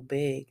 Brooklyn's so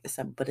big.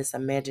 But it's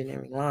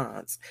imaginary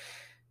lines.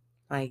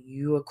 Like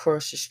you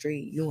across the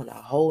street, you in a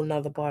whole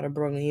nother part of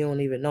Brooklyn. You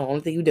don't even know.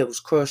 Only thing you did was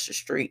cross the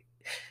street.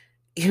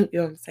 You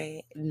know what I'm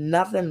saying?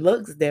 Nothing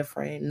looks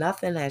different.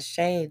 Nothing has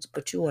changed,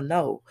 but you will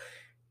know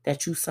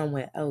that you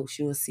somewhere else.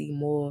 You will see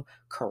more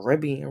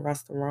Caribbean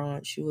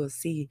restaurants. You will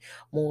see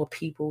more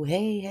people.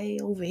 Hey,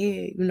 over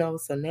here.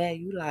 So now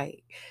you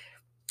like,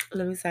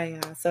 let me tell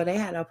y'all. So they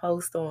had a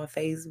post on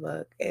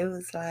Facebook. It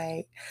was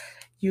like,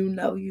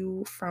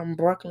 you from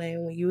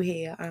Brooklyn when you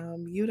hear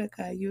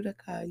Utica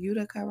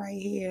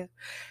right here.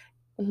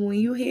 When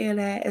you hear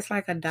that, it's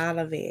like a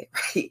dollar van,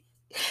 right?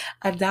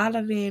 A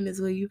dollar van is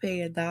where you pay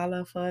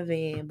 $1 for a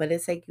van, but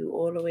it take you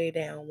all the way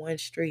down one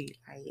street.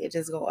 Like it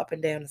just go up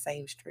and down the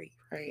same street,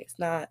 right? It's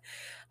not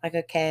like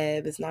a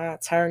cab. It's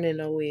not turning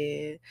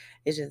nowhere.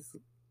 It's just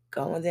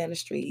going down the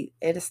street.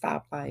 It'll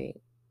stop like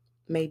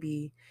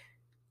maybe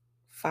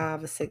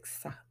 5 or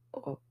 6,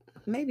 or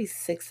maybe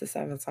 6 or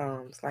 7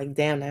 times, like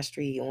down that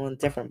street on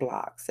different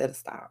blocks. It'll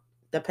stop,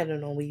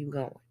 depending on where you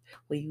going,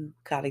 where you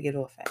gotta get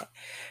off at.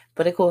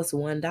 But it costs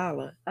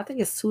 $1. I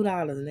think it's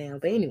 $2 now.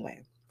 But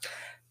anyway,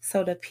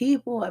 so the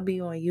people I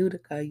be on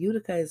Utica.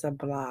 Utica is a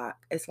block.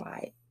 It's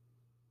like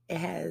it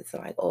has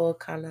like all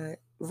kind of.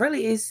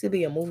 Really, it used to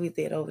be a movie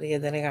theater over there.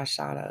 Then it got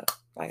shot up.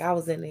 Like I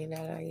was in there, and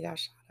then it got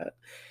shot up,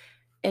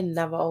 and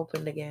never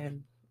opened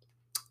again.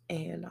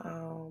 And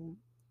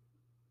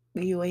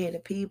you would hear the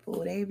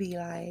people. They be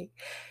like,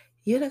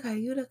 Utica,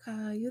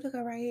 Utica,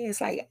 Utica right here.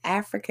 It's like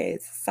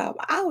Africans. So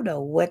I don't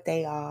know what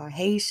they are.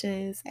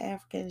 Haitians,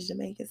 Africans,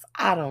 Jamaicans.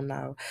 I don't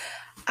know.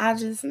 I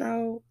just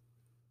know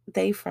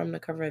they from the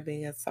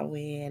Caribbean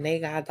somewhere and they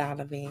got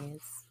dollar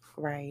vans.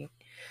 Right.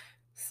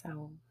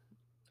 So,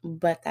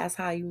 but that's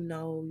how you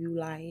know you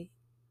like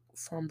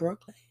from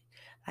Brooklyn.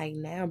 Like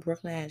now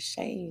Brooklyn has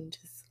changed.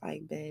 It's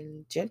like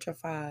been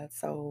gentrified.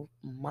 So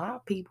my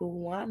people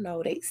who I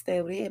know, they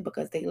still there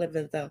because they live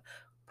in the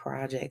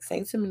projects.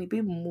 Ain't too many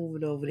people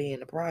moving over there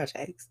in the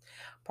projects.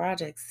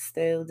 Projects is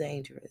still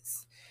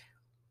dangerous.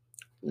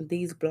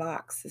 These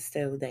blocks is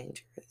still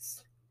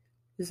dangerous.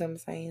 You see what I'm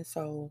saying?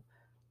 So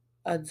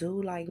a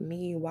dude like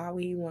me, why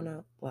would he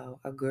wanna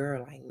a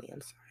girl like me,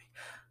 I'm sorry.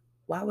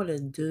 Why would a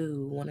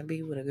dude wanna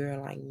be with a girl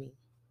like me?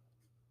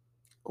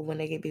 When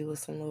they could be with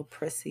some little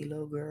prissy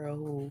little girl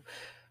who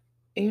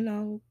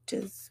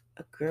just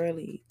a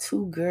girly,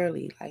 too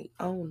girly. Like,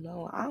 oh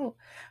no, I don't.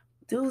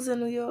 Dudes in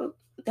New York,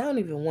 they don't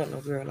even want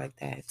no girl like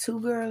that. Too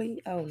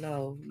girly. Oh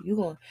no, you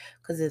going?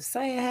 Cause if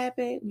something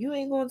happen, you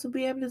ain't going to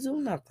be able to do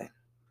nothing.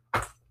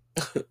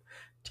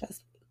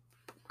 Just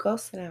go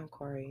sit down,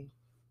 Corey.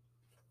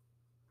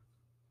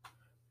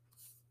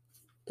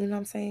 You know what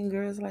I'm saying?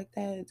 Girls like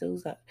that,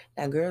 dudes like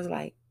now. Girls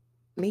like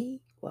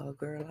me, well, a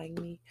girl like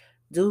me,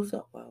 dudes.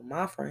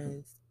 My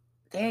friends,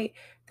 they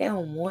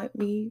don't want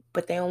me,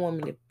 but they don't want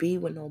me to be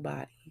with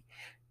nobody.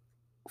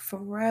 For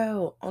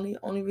real.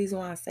 Only reason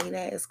why I say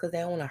that is because they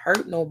don't want to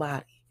hurt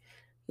nobody.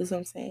 You know what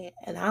I'm saying?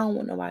 And I don't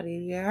want nobody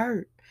to get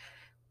hurt.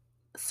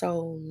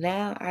 So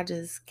now I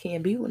just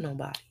can't be with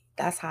nobody.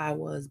 That's how I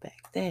was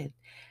back then.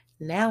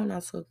 Now when I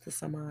talk to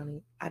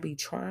somebody, I be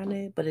trying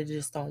it, but it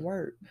just don't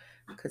work.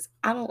 Cause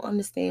I don't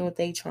understand what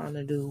they trying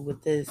to do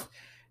with this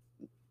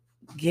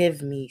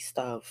give me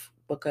stuff.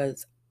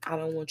 Because I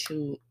don't want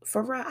you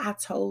for real. I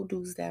told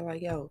dudes that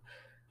like, yo,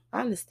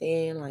 I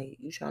understand, like,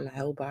 you trying to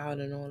help out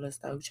and all that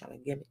stuff. You trying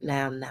to get me.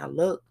 Now,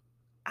 look,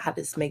 I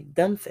just make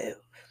them feel.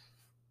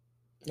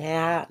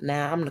 Now,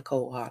 I'm the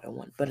cold-hearted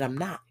one, but I'm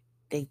not.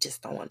 They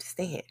just don't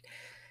understand.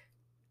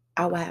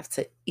 I would have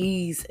to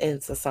ease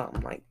into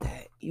something like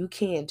that.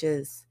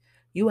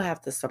 You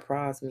have to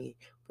surprise me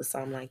with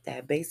something like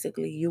that.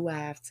 Basically, you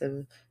have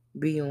to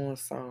be on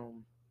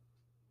some,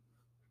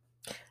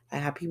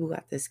 like how people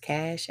got this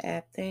Cash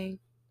App thing.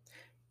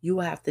 You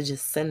have to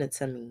just send it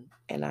to me,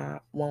 and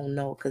I won't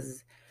know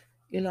because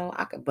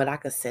I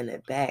could send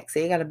it back. So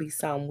it gotta be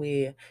something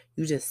where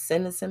you just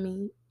send it to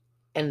me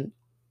and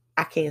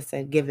I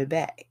can't give it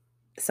back.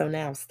 So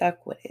now I'm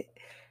stuck with it.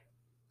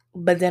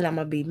 But then I'm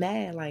gonna be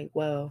mad, like,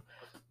 well,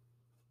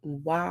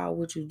 why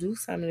would you do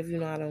something if you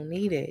know I don't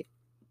need it?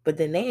 But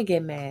then they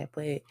get mad,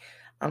 but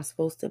I'm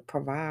supposed to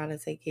provide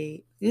and take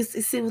it. You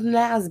see,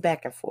 now it's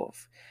back and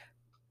forth.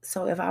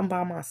 So if I'm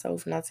by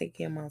myself and I take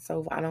care of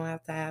myself, I don't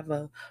have to have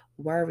a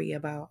worry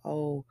about,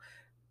 oh,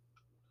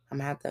 I'm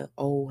gonna have to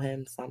owe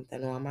him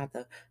something, or I'm gonna have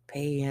to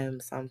pay him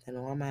something,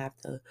 or I'm gonna have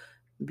to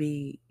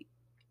be.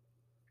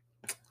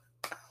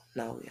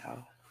 No,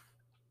 y'all.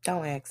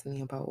 Don't ask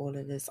me about all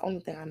of this.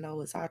 Only thing I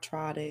know is I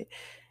tried it.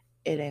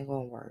 It ain't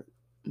gonna work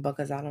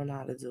because I don't know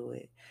how to do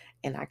it.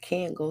 And I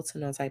can't go to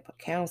no type of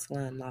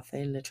counseling or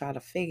nothing to try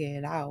to figure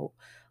it out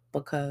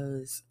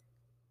because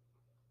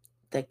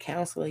the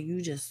counselor,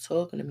 you just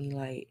talking to me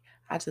like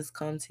I just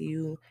come to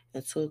you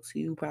and talk to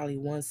you probably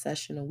one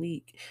session a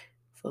week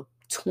for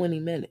 20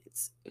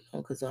 minutes,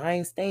 because I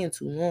ain't staying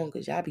too long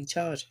because y'all be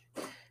charging.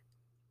 At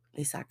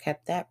least I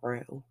kept that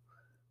real.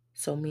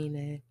 So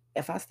meaning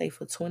if I stay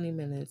for 20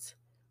 minutes,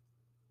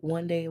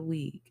 one day a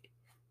week,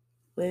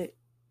 what,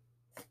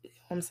 you know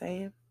what I'm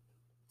saying?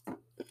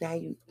 Now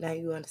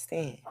you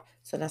understand.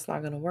 So that's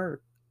not gonna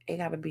work. It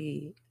gotta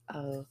be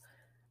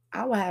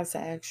I would have to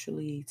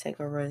actually take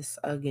a risk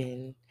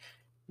again,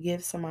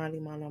 give somebody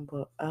my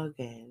number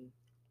again,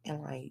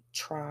 and like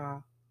try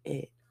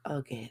it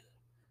again.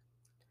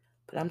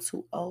 But I'm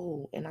too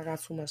old and I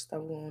got too much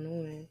stuff going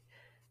on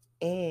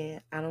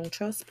and I don't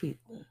trust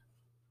people.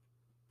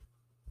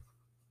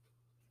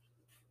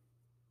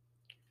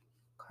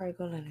 Craig,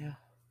 go now.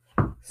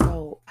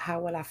 So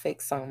how would I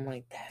fix something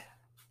like that?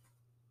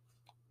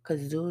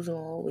 Cause dudes don't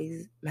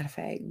always, matter of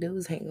fact,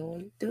 dudes don't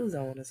want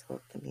to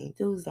talk to me.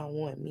 Dudes don't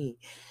want me.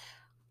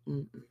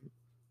 Mm-mm.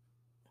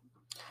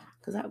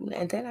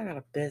 And then I got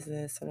a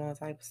business and all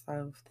type of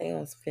stuff. They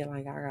don't feel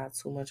like I got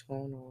too much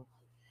going on.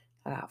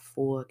 I got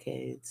 4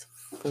 kids.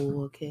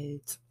 4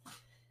 kids.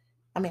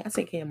 I mean, I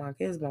take care of my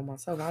kids by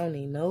myself. I don't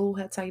need no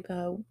type of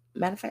help.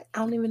 Matter of fact, I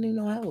don't even need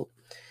no help.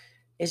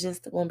 It's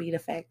just gonna be the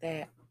fact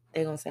that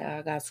they're gonna say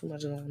I got too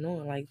much going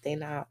on. Like they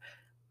not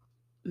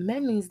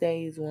men these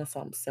days want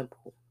something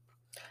simple.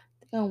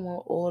 They don't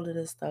want all of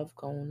this stuff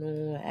going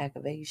on,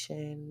 activation,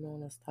 and all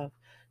this stuff.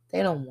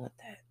 They don't want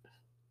that.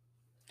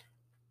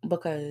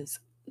 Because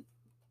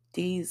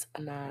these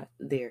are not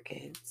their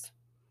kids.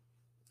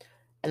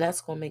 And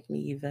that's going to make me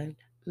even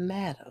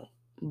madder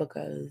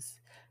because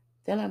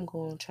then I'm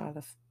going to try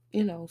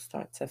to,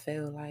 start to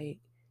feel like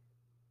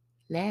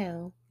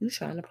now you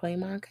trying to play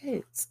my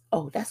kids.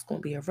 Oh, that's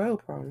going to be a real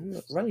problem.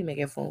 I'm really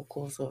making phone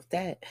calls off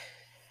that.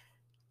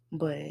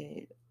 But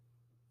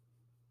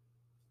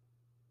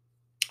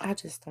I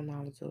just don't know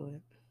how to do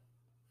it.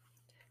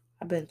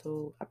 I've been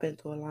through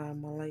a lot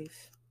in my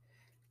life.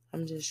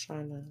 I'm just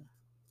trying to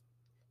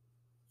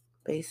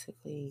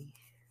basically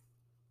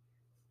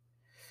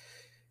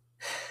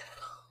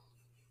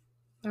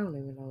I don't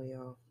even know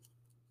y'all.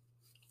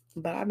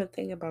 But I've been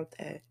thinking about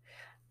that.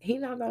 He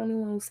not the only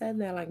one who said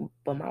that. Like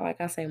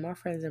I say, my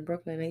friends in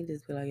Brooklyn, they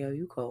just be like, "Yo,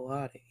 you cold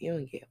hearted. You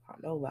don't care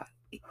about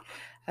nobody."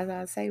 As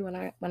I say, when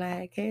I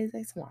had kids,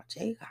 they said, "My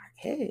Jay got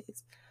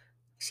kids."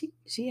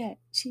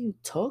 She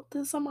talked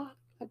to somebody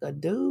like a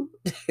dude.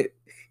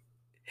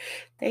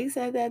 They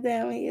said that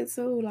down here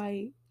too.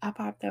 Like I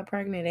popped up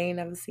pregnant. They ain't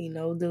never seen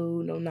no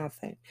dude, no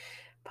nothing.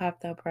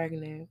 Popped up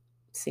pregnant.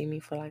 See me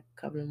for like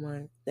a couple of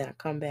months. Then I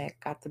come back,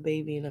 got the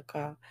baby in the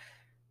car.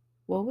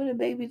 Well, where the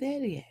baby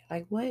daddy at?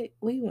 Like, what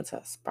you went to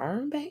a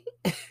sperm bank?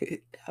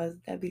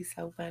 That'd be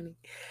so funny.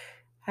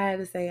 I had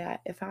to say,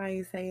 if I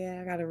ain't say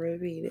it, I gotta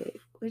repeat it.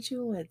 What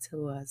you went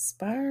to a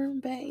sperm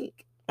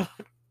bank?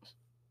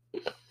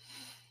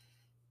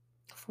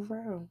 For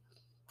real.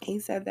 He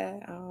said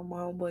that. My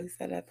homeboy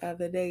said that the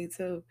other day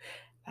too.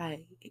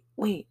 Like,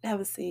 we ain't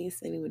never seen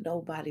Cindy with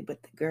nobody,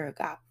 but the girl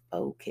got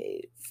 4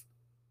 kids.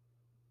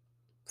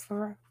 For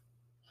real.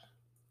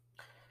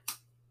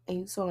 And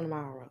you talking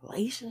about a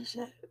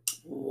relationship?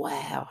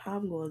 Wow, how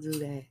I'm gonna do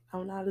that? I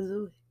don't know how to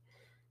do it.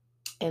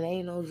 And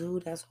ain't no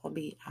dude that's gonna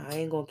be. I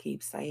ain't gonna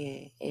keep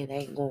saying it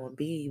ain't gonna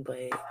be,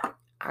 but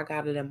I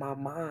got it in my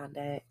mind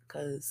that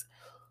because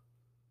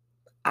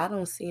I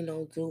don't see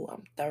no dude.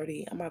 I'm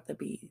 30. I'm about to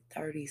be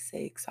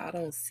 36. I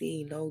don't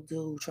see no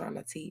dude trying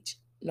to teach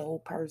no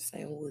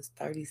person who is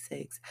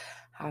 36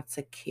 how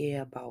to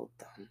care about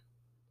them.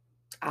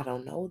 I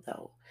don't know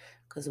though.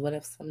 Cause what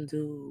if some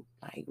dude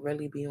like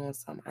really be on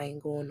something? I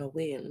ain't going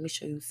nowhere. Let me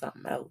show you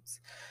something else.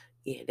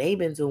 Yeah, they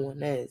been doing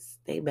this.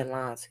 They been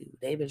lying to you.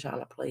 They been trying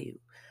to play you.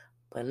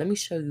 But let me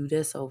show you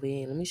this over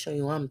here. Let me show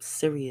you I'm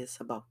serious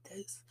about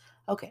this.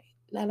 Okay,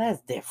 now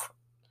that's different.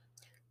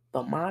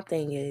 But my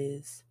thing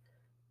is,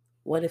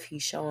 what if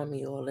he's showing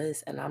me all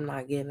this and I'm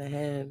not giving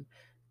him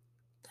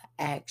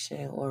the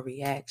action or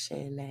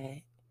reaction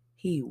that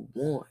he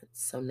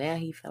wants? So now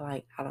he feel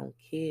like I don't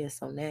care.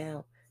 So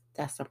now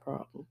that's a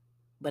problem.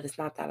 But it's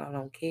not that I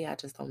don't care. I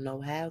just don't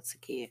know how to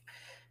care.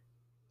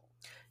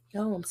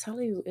 Yo, I'm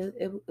telling you,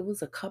 it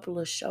was a couple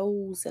of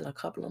shows and a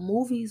couple of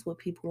movies with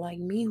people like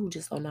me who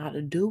just don't know how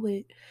to do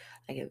it.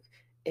 Like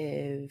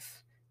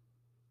if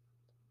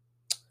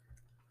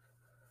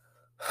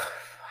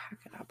how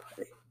can I put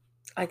it?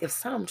 Like if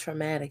something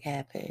traumatic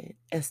happened,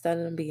 instead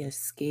of them being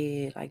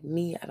scared, like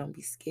me, I don't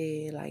be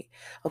scared. Like,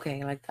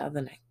 okay, like the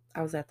other night,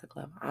 I was at the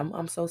club.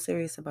 I'm so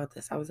serious about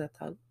this. I was at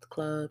the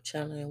club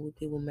chilling with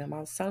people, man.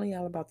 I was telling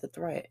y'all about the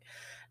threat.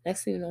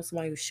 Next thing you know,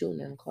 somebody was shooting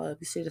in the club.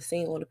 You should have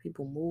seen all the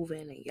people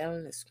moving and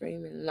yelling and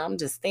screaming. And I'm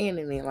just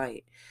standing there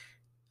like,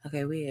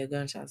 okay, we hear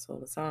gunshots all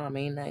the time.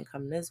 Ain't nothing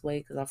coming this way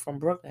because I'm from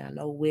Brooklyn. I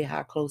know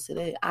how close it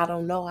is. I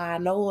don't know how I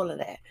know all of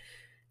that.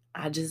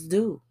 I just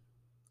do.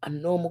 A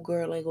normal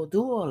girl ain't gonna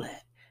do all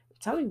that. I'm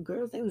telling you,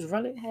 girls, they was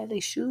running, had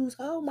their shoes.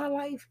 Oh, my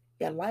life.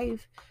 Your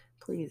life.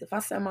 Please. If I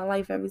said my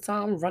life every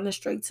time, I'm running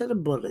straight to the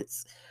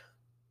bullets.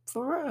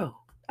 For real.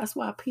 That's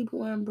why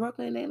people in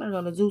Brooklyn, they're not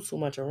gonna do too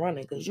much of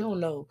running because you don't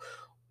know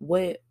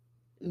what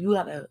you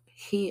gotta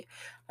hit.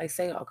 Like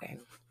say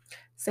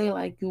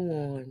like you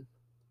on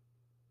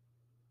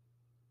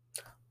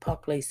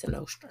Park Place and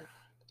Nostrand.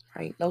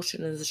 Right?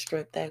 Nostrand is a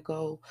strip that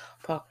go,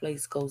 Park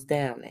Place goes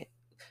down it.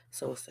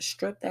 So it's a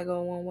strip that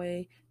go one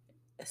way,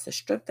 it's a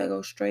strip that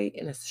goes straight,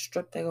 and it's a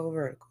strip that goes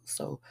vertical.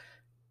 So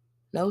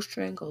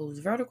Nostrand goes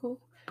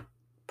vertical,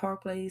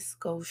 Park Place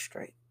goes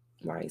straight.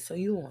 Right? So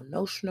you on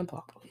Nostrand and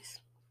Park Place.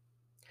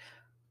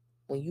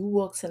 When you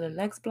walk to the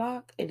next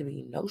block, it'll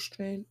be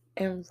Nostrand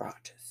and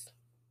Rogers.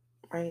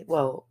 Right?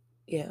 Well,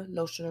 yeah,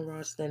 Nostrand and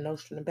Rogers, then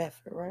Nostrand and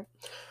Bedford, right?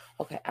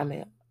 Okay, I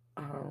mean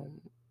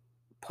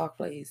Park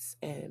Place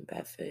and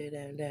Bedford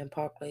and then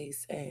Park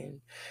Place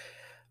and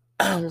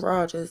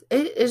Rogers.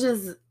 It's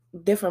just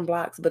different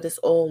blocks, but it's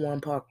all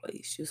one Park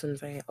Place. You see what I'm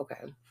saying?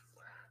 Okay.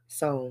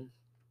 So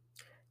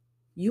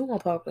you on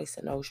Park Place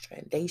and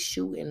Nostrand. They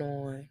shooting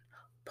on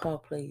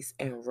Park Place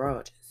and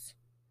Rogers.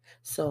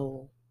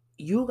 So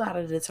you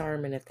gotta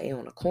determine if they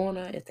on the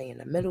corner, if they in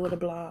the middle of the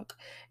block,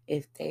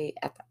 if they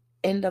at the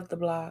end of the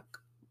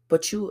block.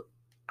 But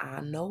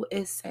I know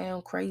it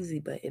sound crazy,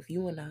 but if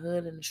you in the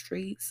hood in the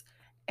streets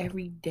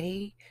every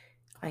day,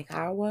 like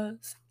I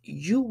was,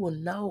 you will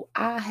know.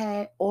 I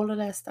had all of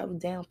that stuff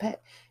down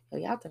pat. Yo,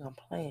 y'all think I'm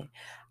playing?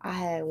 I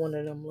had one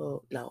of them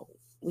little no.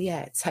 We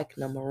had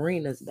Techno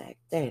Marinas back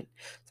then.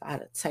 So I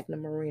had a Techno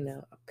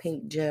Marina, a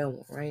pink gel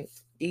one, right?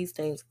 These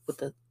things with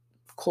the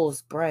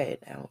coarse bread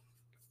now.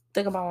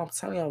 Think about what I'm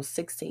telling you, I was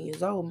 16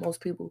 years old. Most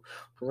people,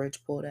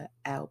 rich poor to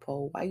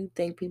Alpo. Why you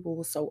think people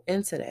were so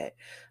into that?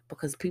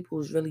 Because people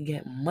was really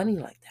getting money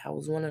like that. I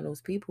was one of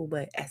those people,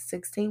 but at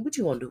 16, what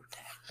you gonna do with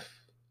that?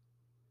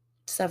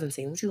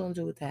 17, what you gonna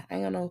do with that? I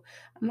ain't gonna know.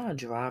 I'm not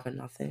driving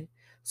nothing.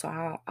 So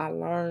I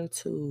learned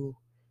to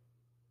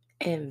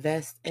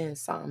invest in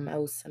something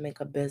else to make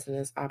a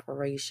business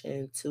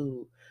operation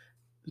to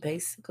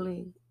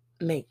basically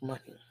make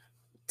money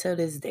to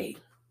this day.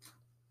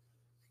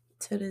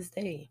 To this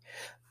day.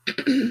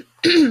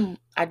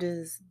 I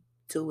just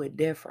do it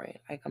different.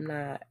 Like I'm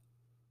not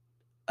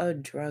a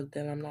drug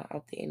dealer. I'm not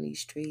out there in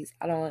these streets.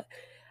 I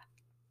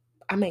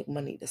make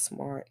money the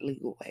smart,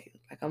 legal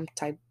way. Like I'm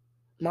type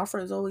my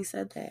friends always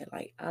said that.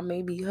 Like I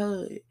may be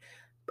hood,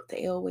 but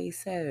they always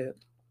said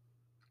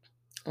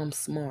I'm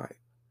smart.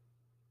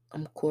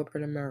 I'm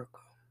corporate America.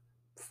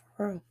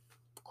 For real.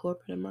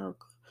 Corporate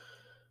America.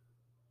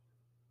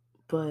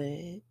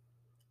 But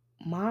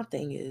my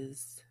thing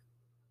is,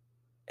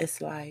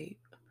 it's like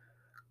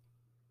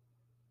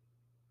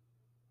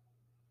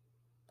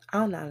I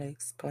don't know how to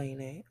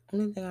explain it.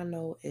 Only thing I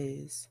know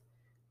is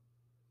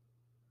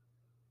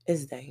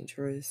it's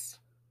dangerous.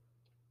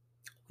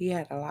 We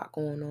had a lot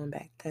going on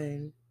back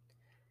then.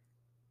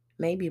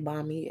 Maybe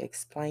by me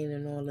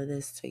explaining all of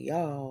this to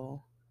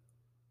y'all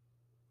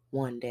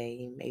one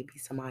day, maybe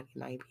somebody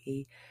might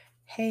be,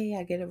 hey,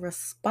 I get a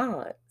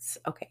response.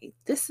 Okay,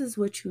 this is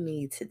what you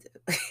need to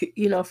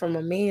do, from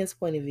a man's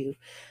point of view.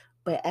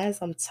 But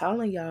as I'm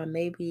telling y'all,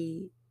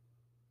 maybe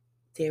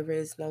there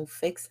is no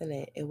fixing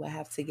it. It will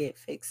have to get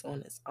fixed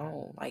on its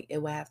own. Like it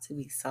will have to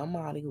be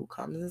somebody who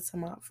comes into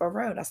my for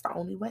real. That's the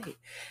only way.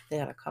 They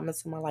gotta come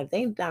into my life.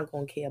 They not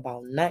gonna care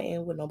about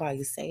nothing with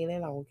nobody saying. They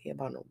not gonna care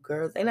about no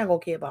girls. They not gonna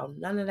care about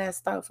none of that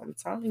stuff. I'm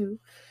telling you.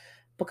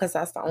 Because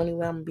that's the only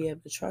way I'm gonna be able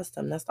to trust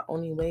them. That's the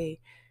only way,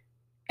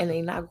 and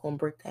they not gonna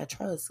break that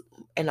trust.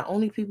 And the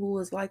only people who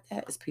is like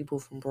that is people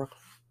from Brooklyn.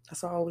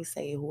 That's what I always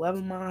say. Whoever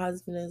my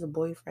husband is, a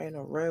boyfriend,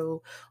 a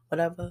real,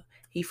 whatever,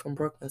 he from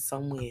Brooklyn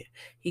somewhere.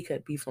 He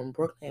could be from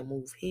Brooklyn and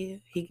move here.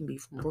 He can be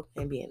from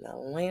Brooklyn and be in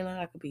Atlanta.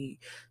 I could be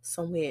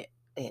somewhere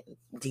in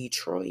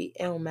Detroit. It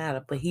don't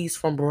matter. But he's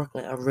from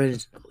Brooklyn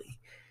originally.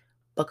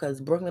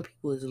 Because Brooklyn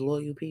people is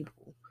loyal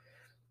people.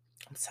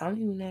 I'm telling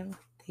you now,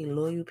 they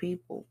loyal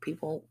people.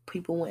 People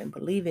wouldn't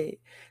believe it.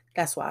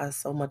 That's why it's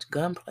so much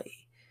gunplay.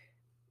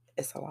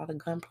 It's a lot of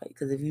gunplay.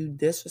 Because if you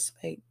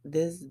disrespect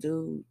this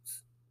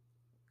dude's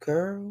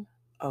girl,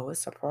 oh,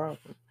 it's a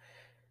problem.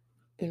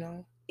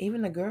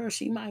 Even the girl,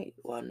 she might.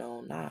 Well,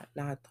 no, not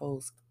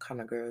those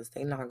kind of girls.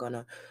 They not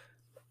gonna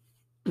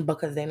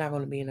because they're not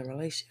gonna be in a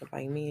relationship.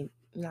 Like me,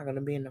 you're not gonna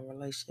be in a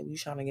relationship. You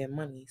trying to get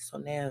money. So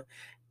now,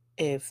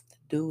 if the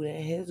dude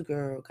and his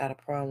girl got a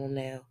problem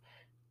now,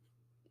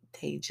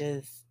 they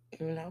just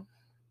you know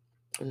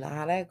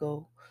how that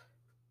go.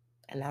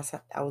 And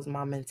that was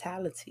my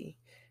mentality.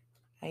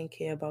 I ain't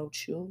care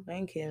about you. I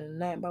ain't care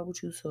nothing about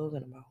what you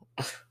talking about.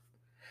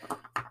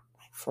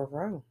 Like for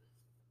real.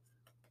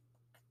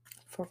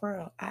 For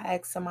real. I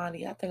asked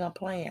somebody, I think I'm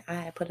playing. I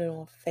had put it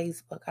on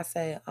Facebook. I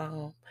said,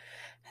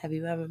 have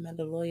you ever met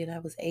a lawyer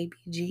that was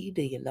ABG?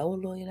 Do you know a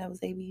lawyer that was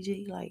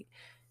ABG? Like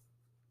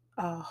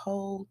a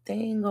whole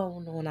thing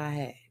going on I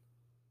had.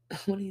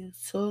 What are you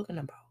talking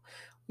about?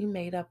 We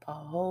made up a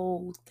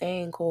whole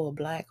thing called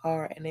Black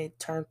Heart and it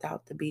turned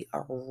out to be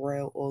a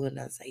real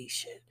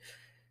organization.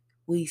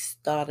 We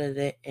started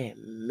it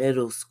in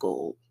middle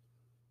school.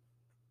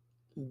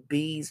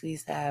 Bees, we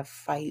used to have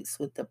fights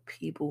with the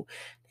people.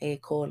 They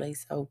call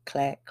themselves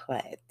clack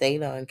clack. They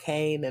done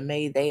came and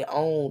made their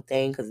own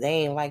thing because they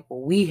ain't like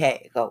what we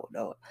had going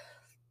on.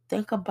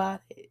 Think about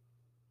it.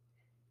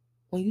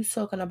 When you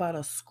talking about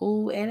a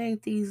school, it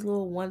ain't these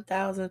little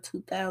 1,000,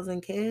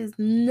 2,000 kids.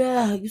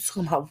 Nah, you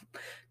talking about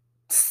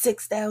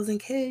 6,000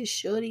 kids,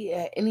 shorty.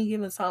 At any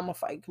given time, a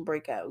fight can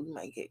break out. You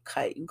might get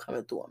cut. You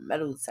coming through a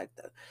metal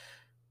detector.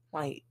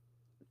 Like,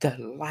 the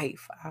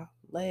life I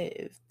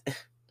lived.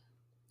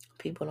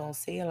 People don't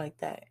see it like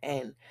that.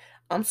 And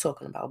I'm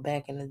talking about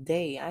back in the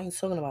day. I ain't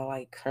talking about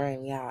like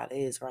currently how it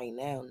is right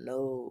now.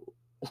 No.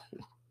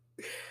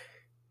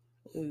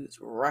 It was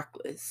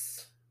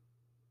reckless.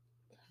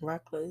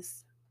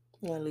 Reckless.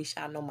 Well, at least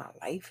I know my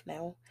life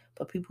now.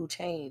 But people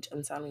change.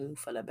 I'm telling you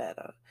for the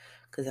better.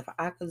 Because if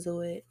I could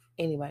do it,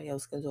 anybody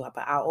else can do it.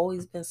 But I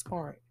always been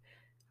smart.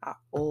 I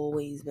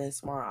always been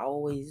smart. I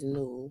always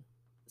knew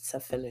to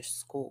finish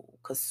school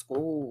because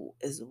school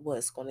is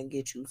what's going to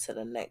get you to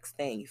the next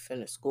thing. You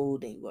finish school,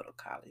 then you go to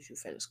college. You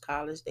finish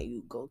college, then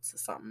you go to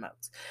something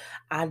else.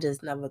 I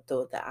just never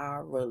thought that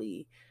I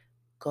really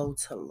go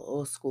to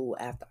law school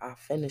after I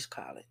finish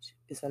college.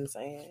 You see what I'm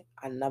saying?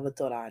 I never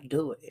thought I'd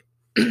do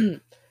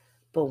it.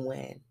 But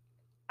when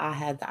I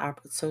had the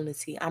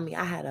opportunity, I mean,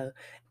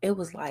 it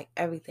was like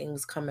everything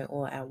was coming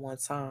on at one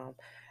time.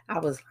 I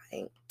was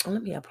like,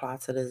 let me apply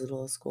to this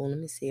law school. Let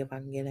me see if I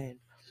can get in.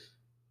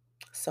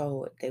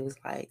 So they was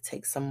like,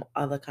 take some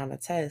other kind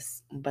of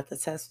test, but the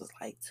test was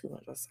like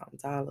 $200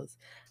 something.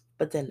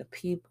 But then the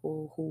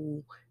people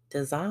who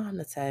design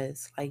the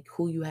test, like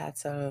who you had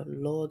to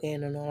log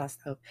in and all that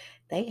stuff,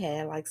 they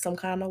had like some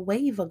kind of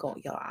waiver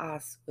going. Yo, I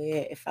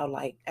swear it felt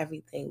like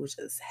everything was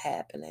just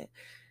happening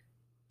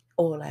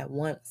all at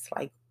once.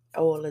 Like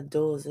all the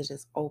doors are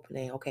just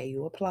opening. Okay,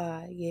 you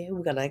apply. Yeah,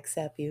 we're gonna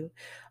accept you.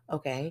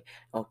 Okay,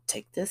 oh,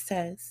 take this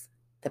test.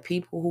 The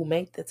people who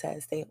make the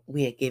test,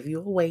 we'll give you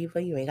a waiver.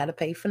 You ain't gotta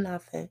pay for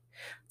nothing.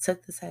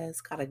 Took the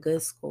test, got a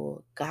good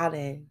score, got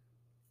in.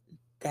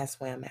 That's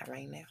where I'm at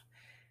right now.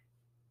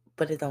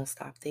 But it don't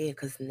stop there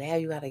because now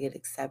you gotta get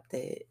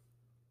accepted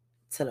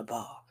to the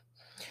bar.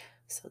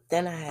 So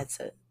then I had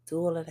to do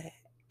all of that.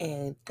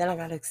 And then I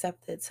got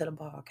accepted to the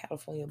bar,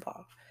 California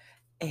bar.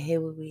 And here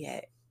we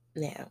at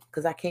now.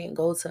 Because I can't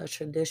go to a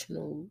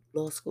traditional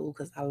law school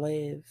because I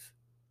live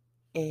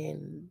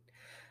in,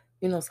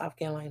 South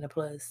Carolina.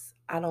 Plus,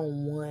 I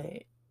don't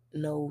want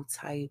no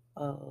type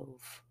of,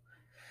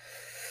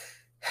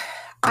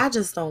 I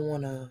just don't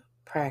want to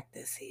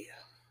practice here.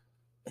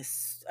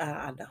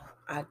 I don't.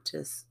 I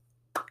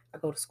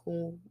go to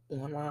school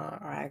online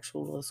or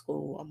actual law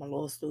school. I'm a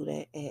law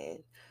student and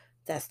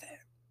that's that.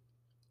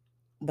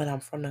 But I'm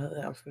from the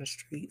hood. I'm from the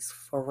streets.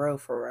 For real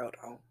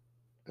though.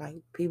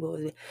 Like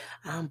people,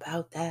 I'm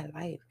about that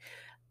life.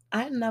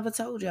 I never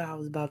told you I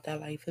was about that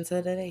life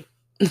until today.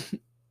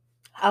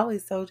 I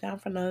always told you I'm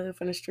from the hood,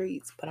 from the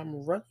streets, but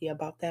I'm really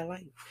about that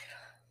life.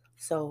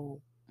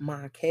 So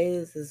my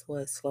kids is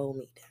what slowed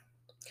me down.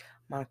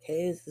 My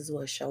kids is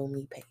what showed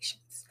me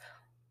patience.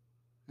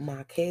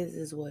 My kids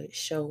is what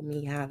showed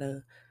me how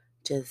to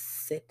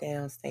just sit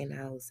down, stay in the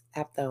house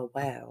after a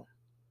while.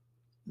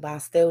 But I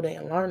still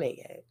didn't learn it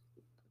yet.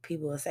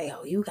 People will say,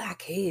 "Oh, you got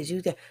kids."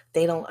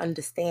 They don't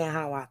understand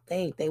how I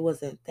think. They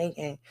wasn't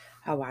thinking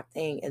how I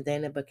think, and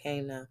then it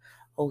became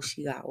 "Oh,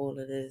 she got all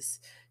of this.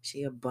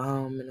 She a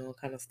bum and all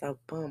kind of stuff."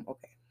 Bum.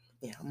 Okay,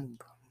 yeah, I'm a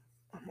bum.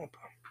 I'm a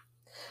bum.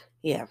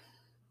 Yeah,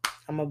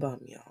 I'm a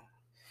bum, y'all.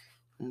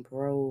 I'm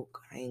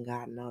broke. I ain't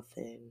got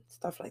nothing.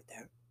 Stuff like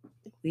that.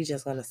 We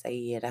just gonna say,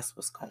 yeah, that's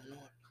what's going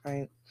on,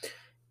 right?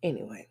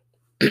 Anyway,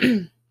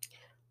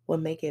 what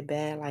make it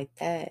bad like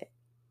that?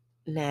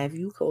 Now, if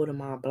you go to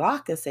my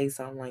block and say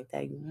something like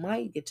that, you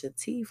might get your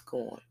teeth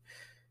going.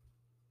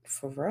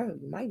 For real,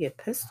 you might get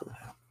pistol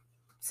out.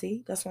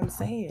 See, that's what I'm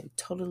saying.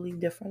 Totally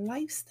different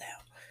lifestyle.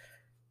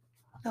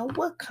 Now,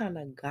 what kind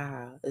of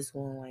guy is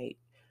going to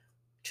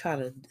try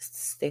to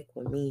stick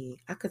with me?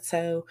 I could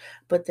tell,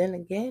 but then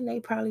again, they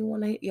probably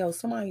want to. Yo,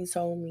 somebody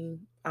told me,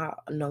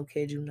 no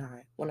kid, you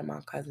not. One of my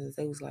cousins,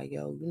 they was like,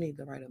 yo, you need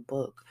to write a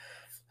book.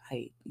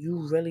 Like,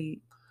 you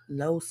really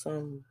know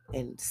some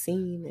and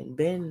seen and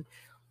been,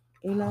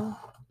 you know.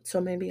 So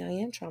maybe I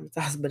am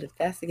traumatized, but if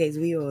that's the case,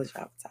 we all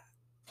traumatized,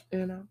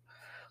 you know.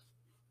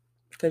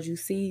 Because you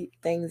see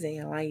things in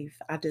your life,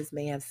 I just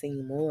may have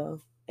seen more,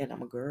 and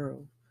I'm a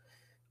girl.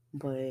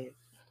 But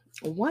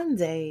one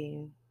day,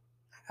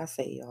 like I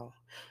say, y'all,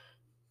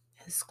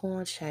 it's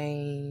going to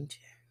change.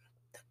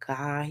 The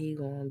guy, he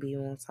going to be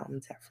on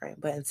something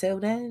different. But until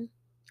then,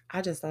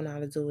 I just don't know how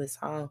to do it.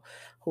 So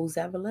who's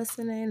ever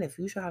listening, if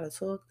you try to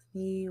talk to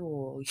me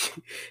or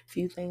if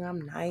you think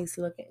I'm nice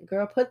looking,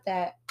 girl, put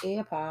that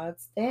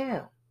AirPods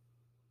down.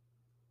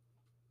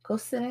 Go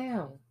sit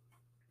down.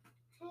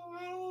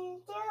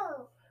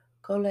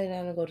 Go lay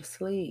down and go to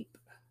sleep.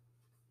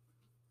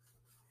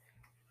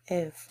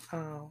 If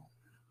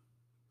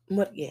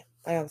like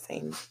I was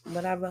saying,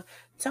 whatever.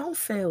 Don't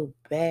feel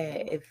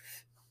bad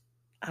if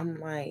I'm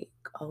like,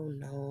 oh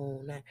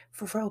no, not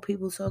for real.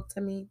 People talk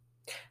to me,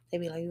 they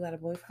be like, you got a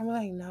boyfriend? I'm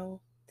like,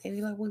 no. They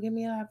be like, well, give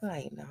me a. I'm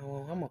like,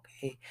 no, I'm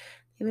okay.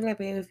 They be like,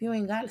 babe, if you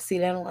ain't got to see,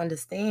 they don't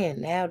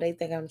understand. Now they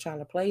think I'm trying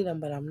to play them,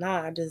 but I'm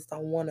not. I just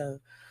don't want to.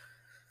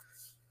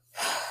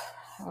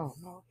 I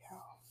don't know,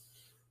 y'all.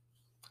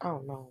 I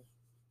don't know.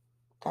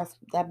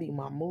 That be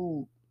my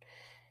mood.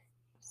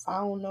 If I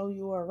don't know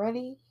you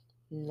already,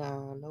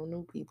 nah, no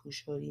new people,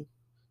 shorty.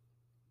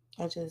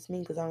 That's just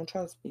me because I don't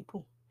trust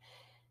people.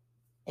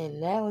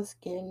 And now it's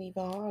getting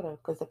even harder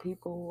because the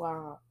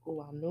people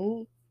who I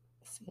knew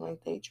seem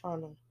like they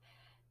trying to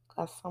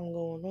got something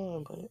going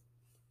on. But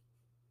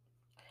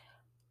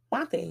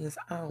my thing is,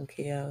 I don't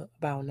care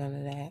about none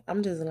of that.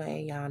 I'm just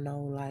letting y'all know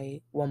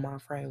like what my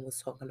friend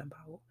was talking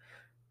about.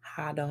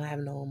 How I don't have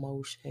no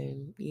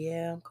emotion.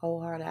 Yeah, I'm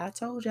cold hearted. I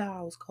told y'all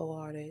I was cold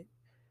hearted,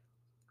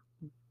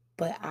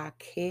 but I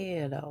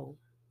care though.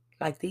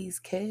 Like these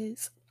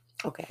kids.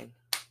 Okay,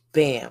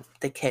 bam,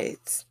 the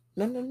kids.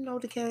 No,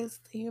 the kids,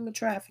 the human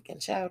trafficking,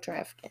 child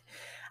trafficking.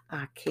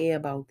 I care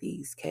about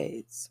these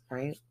kids,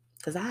 right?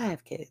 Because I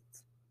have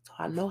kids. So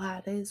I know how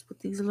it is with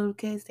these little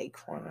kids. They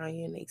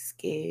crying, they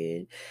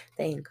scared,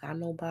 they ain't got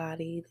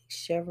nobody, they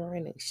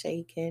shivering, they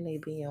shaking, they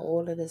being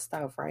all of this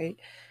stuff, right?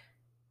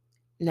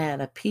 Now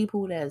the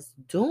people that's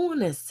doing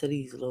this to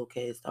these little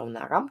kids though,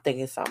 now I'm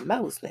thinking something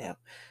else now.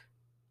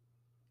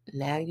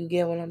 Now you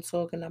get what I'm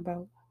talking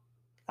about?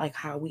 Like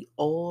how we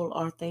all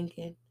are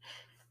thinking.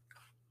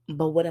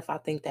 But what if I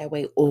think that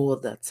way all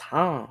the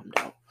time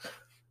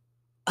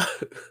though?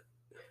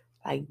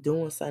 Like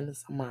doing something to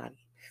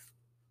somebody.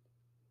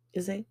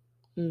 Is it?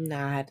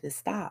 Nah, I had to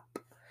stop.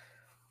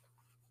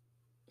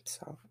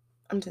 So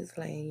I'm just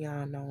letting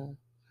y'all know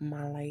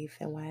my life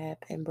and what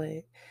happened.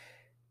 But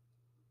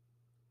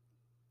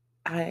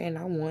I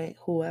want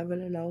whoever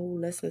to know who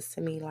listens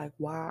to me, like,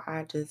 why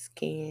I just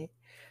can't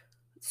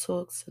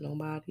talk to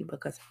nobody,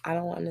 because I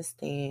don't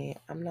understand.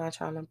 I'm not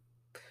trying to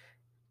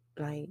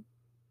like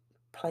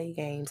play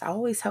games. I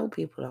always help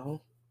people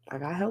though.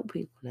 Like, I help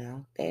people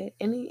now. That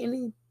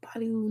anybody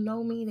who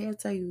know me, they'll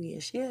tell you,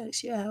 yeah,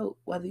 she'll help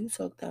whether you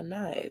talk to her or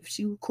not. If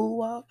she cool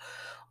well,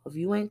 or if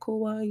you ain't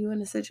cool while you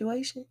in a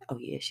situation, oh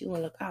yeah, she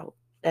gonna look out.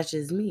 That's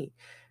just me.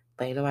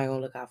 But ain't nobody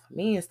gonna look out for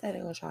me. Instead, they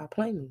gonna try to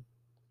play me.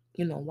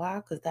 You know why?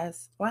 Because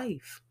that's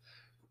life.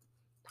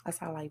 That's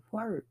how life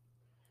works.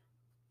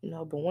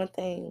 But one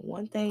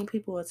thing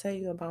people will tell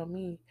you about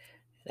me,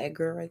 that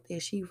girl right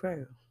there, she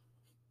real.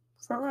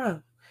 For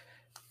real.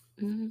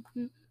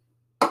 Mm-hmm.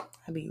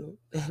 I be,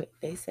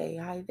 they say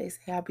I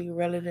be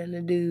realer than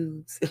the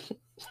dudes.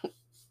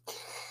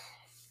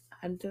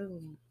 I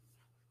do.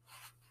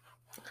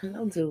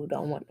 No dude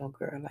don't want no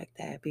girl like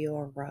that. Be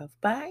all rough.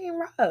 But I ain't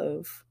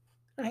rough.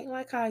 I ain't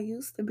like how I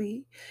used to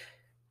be.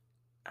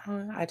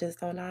 I just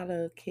don't know how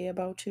to care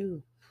about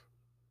you.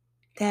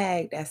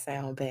 Dang, that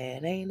sound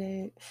bad, ain't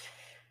it?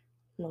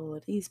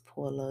 Lord, these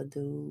poor little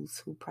dudes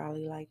who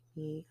probably like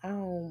me.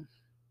 I'm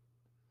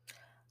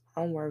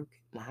working.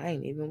 I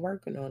ain't even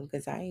working on it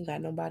because I ain't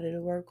got nobody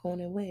to work on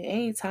it with.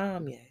 Ain't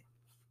time yet.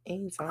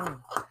 Ain't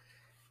time.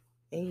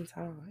 Ain't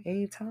time.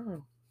 Ain't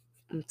time.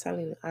 I'm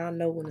telling you, I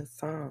know when it's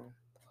time.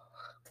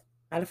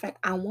 Matter of fact,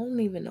 I won't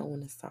even know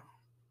when it's time.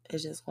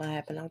 It's just gonna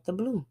happen out the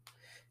blue.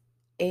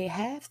 It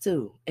have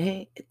to.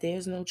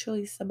 There's no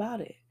choice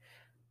about it.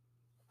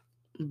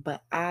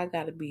 But I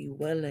gotta be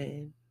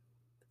willing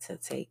to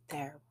take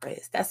that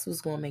risk. That's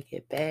what's gonna make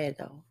it bad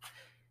though.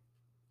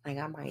 Like,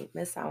 I might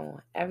miss out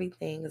on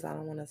everything because I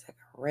don't want to take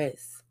a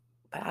risk.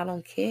 But I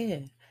don't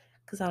care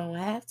because I don't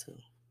have to.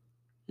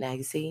 Now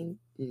you see,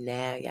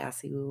 now y'all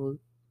see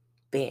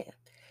bam.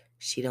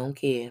 She don't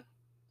care.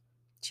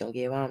 She don't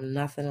care about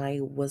nothing like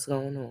what's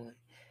going on.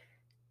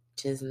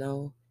 Just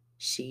know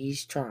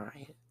she's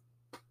trying.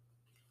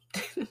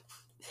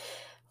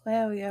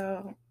 Well,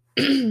 y'all,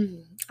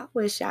 I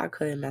wish I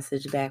could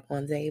message back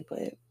one day,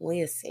 but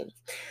we'll see.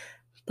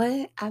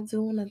 But I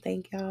do want to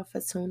thank y'all for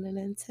tuning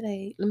in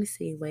today. Let me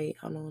see. Wait,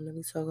 hold on. Let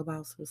me talk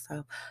about some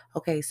stuff.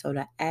 Okay, so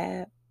the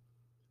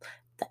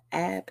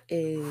app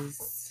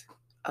is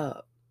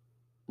up,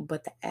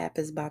 but the app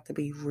is about to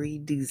be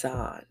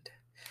redesigned.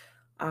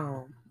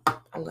 I'm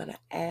gonna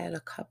add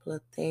a couple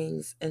of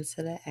things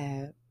into the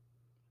app.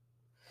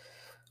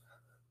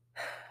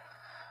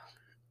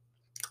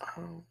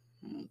 Um,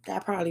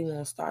 that probably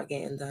won't start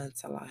getting done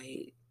till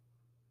like,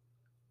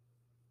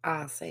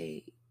 I'll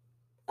say,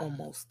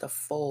 almost the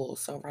fall.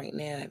 So right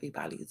now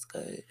everybody's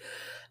good.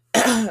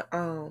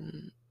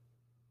 um,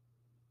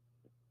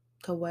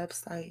 the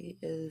website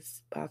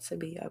is about to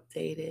be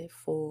updated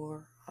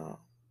for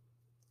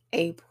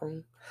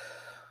April.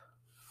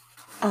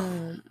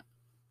 Um,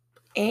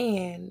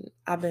 and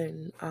I've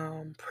been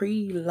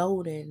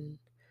preloading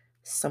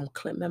some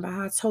clip. Remember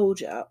how I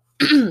told you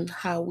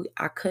how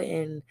I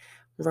couldn't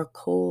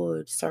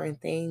record certain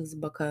things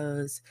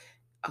because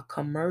a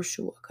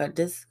commercial,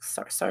 this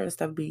certain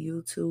stuff be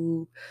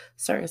YouTube,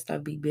 certain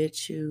stuff be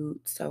BitChute.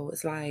 So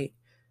it's like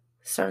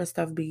certain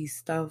stuff be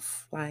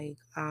stuff like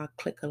I'll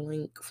click a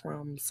link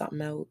from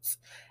something else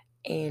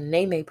and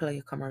they may play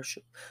a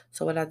commercial.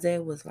 So what I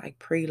did was like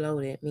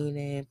preload it,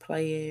 meaning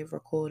play it,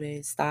 record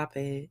it, stop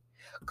it,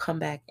 come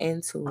back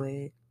into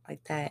it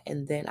like that,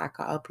 and then I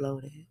could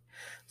upload it.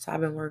 So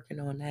I've been working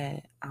on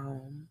that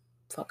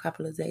for a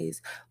couple of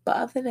days. But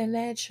other than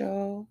that,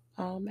 y'all,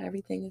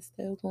 everything is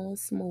still going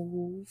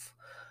smooth.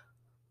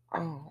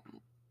 Um,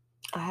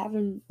 I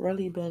haven't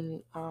really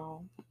been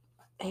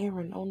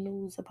hearing no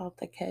news about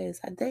the case.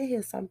 I did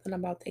hear something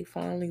about they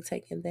finally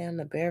taking down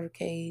the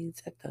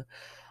barricades at the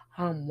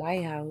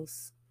White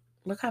House.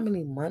 Look how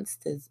many months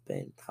this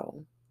been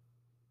though.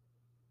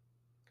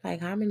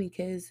 Like, how many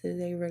kids did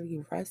they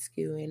really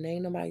rescue? And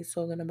ain't nobody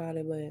talking about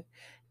it but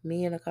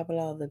me and a couple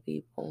other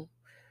people.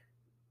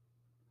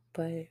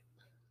 But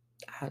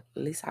at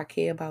least I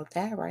care about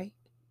that, right?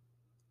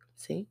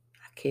 See,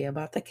 I care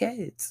about the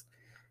kids.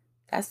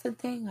 That's the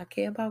thing. I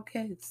care about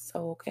kids.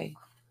 So okay.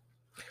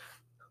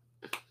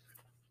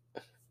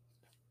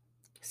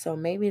 So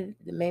maybe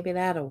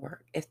that'll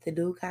work. If the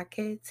dude got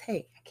kids,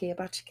 hey, I care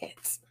about your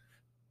kids.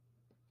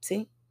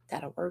 See,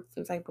 that'll work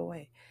some type of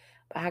way.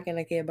 But how can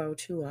I care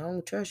about you? I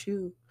don't trust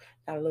you.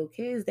 Now, little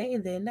kids, they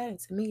ain't did nothing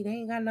to me. They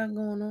ain't got nothing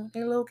going on.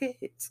 They little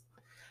kids.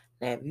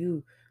 Now, if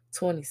you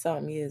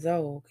 20-something years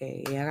old,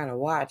 okay, yeah, I gotta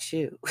watch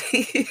you.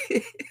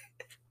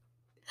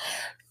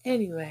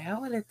 Anyway, I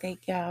want to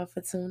thank y'all for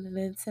tuning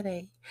in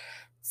today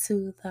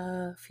to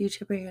the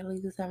Future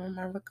Paralegals of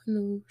America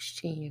News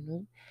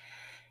channel.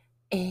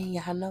 And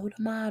y'all know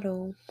the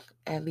motto,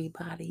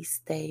 everybody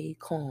stay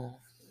calm.